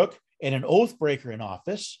a crook and an oath breaker in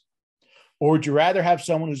office? Or would you rather have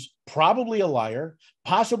someone who's probably a liar,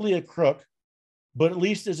 possibly a crook, but at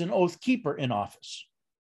least is an oath keeper in office?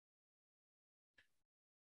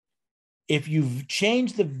 If you've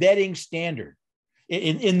changed the vetting standard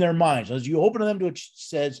in their minds, as you open them to it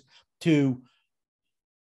says to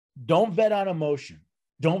don't vet on emotion,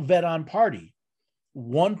 don't vet on party.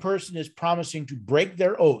 One person is promising to break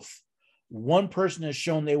their oath. One person has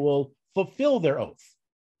shown they will fulfill their oath.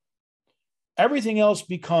 Everything else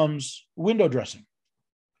becomes window dressing.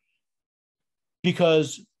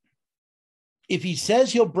 Because if he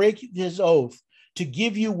says he'll break his oath to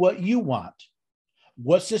give you what you want,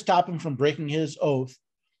 what's to stop him from breaking his oath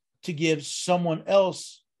to give someone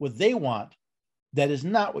else what they want that is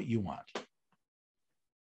not what you want?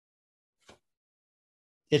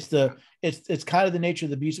 It's kind of the nature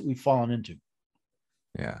of the beast that we've fallen into.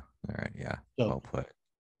 Yeah. All right. Yeah. So, well put.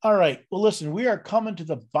 All right. Well, listen, we are coming to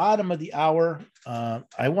the bottom of the hour.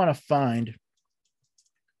 I want to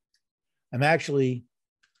I'm actually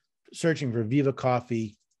searching for Viva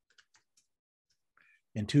Coffee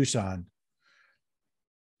in Tucson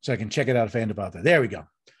so I can check it out if I end up out there. There we go.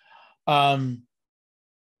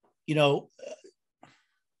 You know,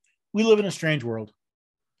 we live in a strange world.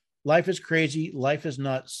 Life is crazy. Life is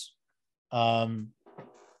nuts. And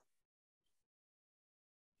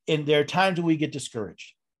there are times when we get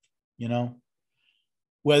discouraged, you know,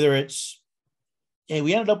 whether it's, hey,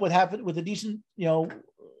 we ended up with a decent,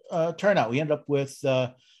 turnout. We ended up with,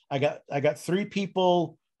 I got 3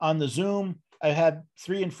 people on the Zoom. I had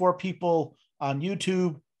 3 and 4 people on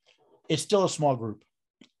YouTube. It's still a small group.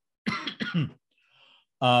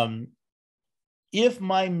 If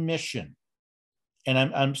my mission, and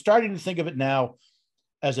I'm starting to think of it now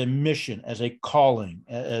as a mission, as a calling,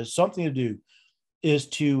 as something to do, is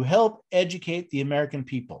to help educate the American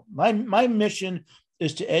people. My mission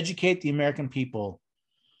is to educate the American people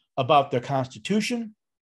about their Constitution,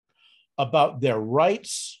 about their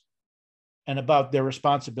rights, and about their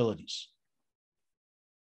responsibilities.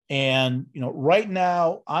 And, right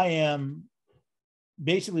now I am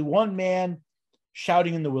basically one man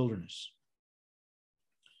shouting in the wilderness.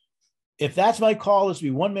 If that's my call, is to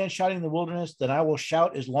be one man shouting in the wilderness, then I will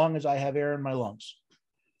shout as long as I have air in my lungs.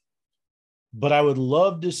 But I would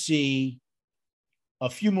love to see a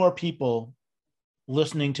few more people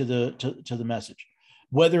listening to the message,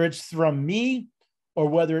 whether it's from me or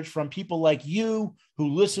whether it's from people like you who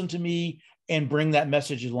listen to me and bring that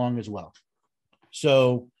message along as well.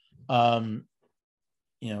 So, I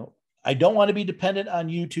don't want to be dependent on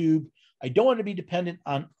YouTube. I don't want to be dependent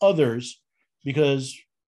on others because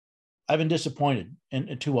I've been disappointed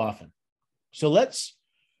and too often. So let's,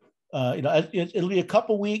 it'll be a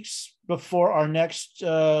couple weeks before our next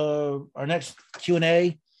Q&A.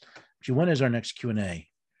 Actually, when is our next Q&A?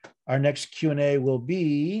 Our next Q&A will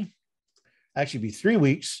be 3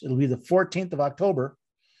 weeks. It'll be the 14th of October.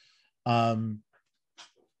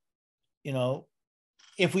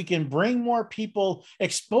 If we can bring more people,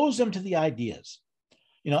 expose them to the ideas.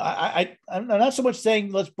 I'm not so much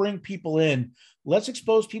saying let's bring people in. Let's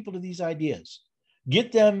expose people to these ideas.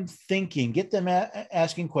 Get them thinking, get them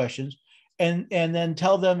asking questions, and then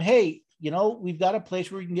tell them, hey, we've got a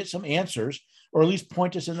place where we can get some answers, or at least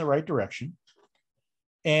point us in the right direction,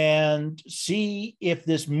 and see if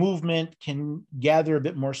this movement can gather a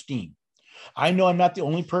bit more steam. I know I'm not the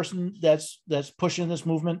only person that's pushing this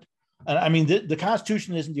movement. And I mean, the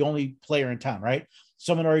Constitution isn't the only player in town, right?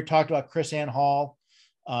 Someone already talked about Chris Ann Hall.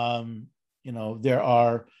 You know, there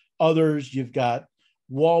are others. You've got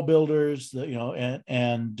wall builders, you know,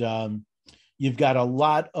 and you've got a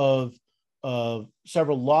lot of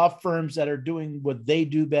several law firms that are doing what they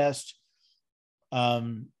do best.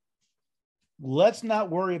 Let's not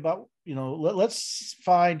worry about, you know, let's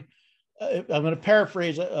find, I'm going to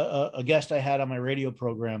paraphrase a guest I had on my radio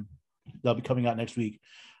program. They'll be coming out next week.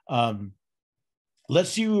 Let's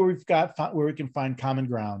see where we can find common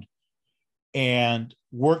ground and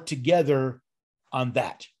work together on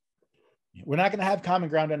that. We're not going to have common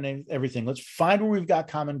ground on everything. Let's find where we've got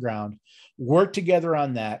common ground, work together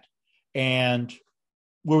on that. And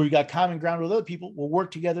where we got common ground with other people, we'll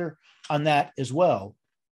work together on that as well.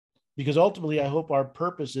 Because ultimately, I hope our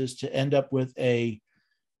purpose is to end up with a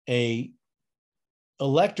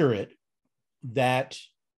electorate that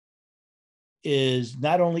is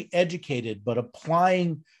not only educated, but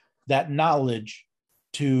applying that knowledge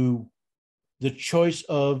to the choice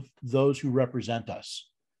of those who represent us.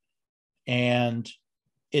 And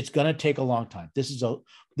it's going to take a long time. This is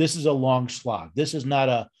a long slog. This is not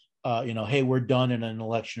a, you know, hey, we're done in an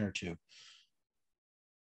election or two.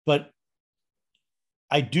 But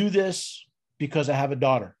I do this because I have a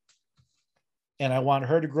daughter, and I want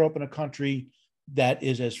her to grow up in a country that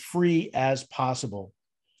is as free as possible.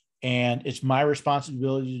 And it's my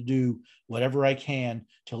responsibility to do whatever I can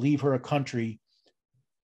to leave her a country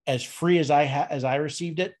as free as I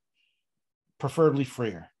received it, preferably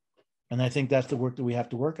freer. And I think that's the work that we have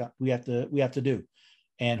to work on. We have to do.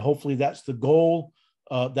 And hopefully that's the goal.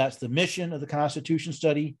 That's the mission of the Constitution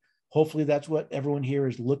study. Hopefully that's what everyone here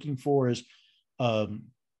is looking for, is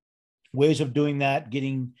ways of doing that,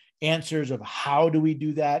 getting answers of how do we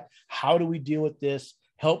do that? How do we deal with this?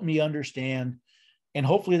 Help me understand. And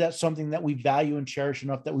hopefully that's something that we value and cherish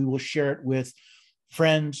enough that we will share it with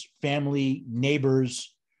friends, family,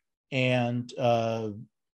 neighbors, and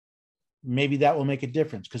maybe that will make a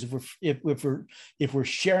difference. Because if we're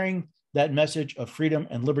sharing that message of freedom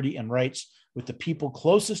and liberty and rights with the people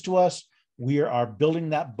closest to us, we are building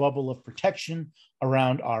that bubble of protection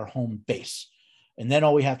around our home base. And then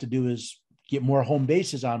all we have to do is get more home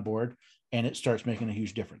bases on board, and it starts making a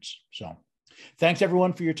huge difference. So thanks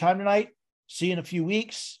everyone for your time tonight. See you in a few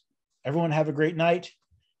weeks. Everyone have a great night.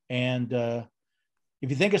 And if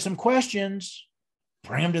you think of some questions,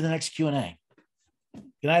 bring them to the next Q&A.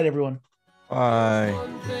 Good night, everyone. Bye.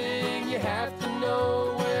 One thing you have to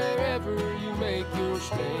know wherever you make your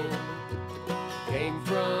stand came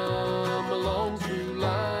from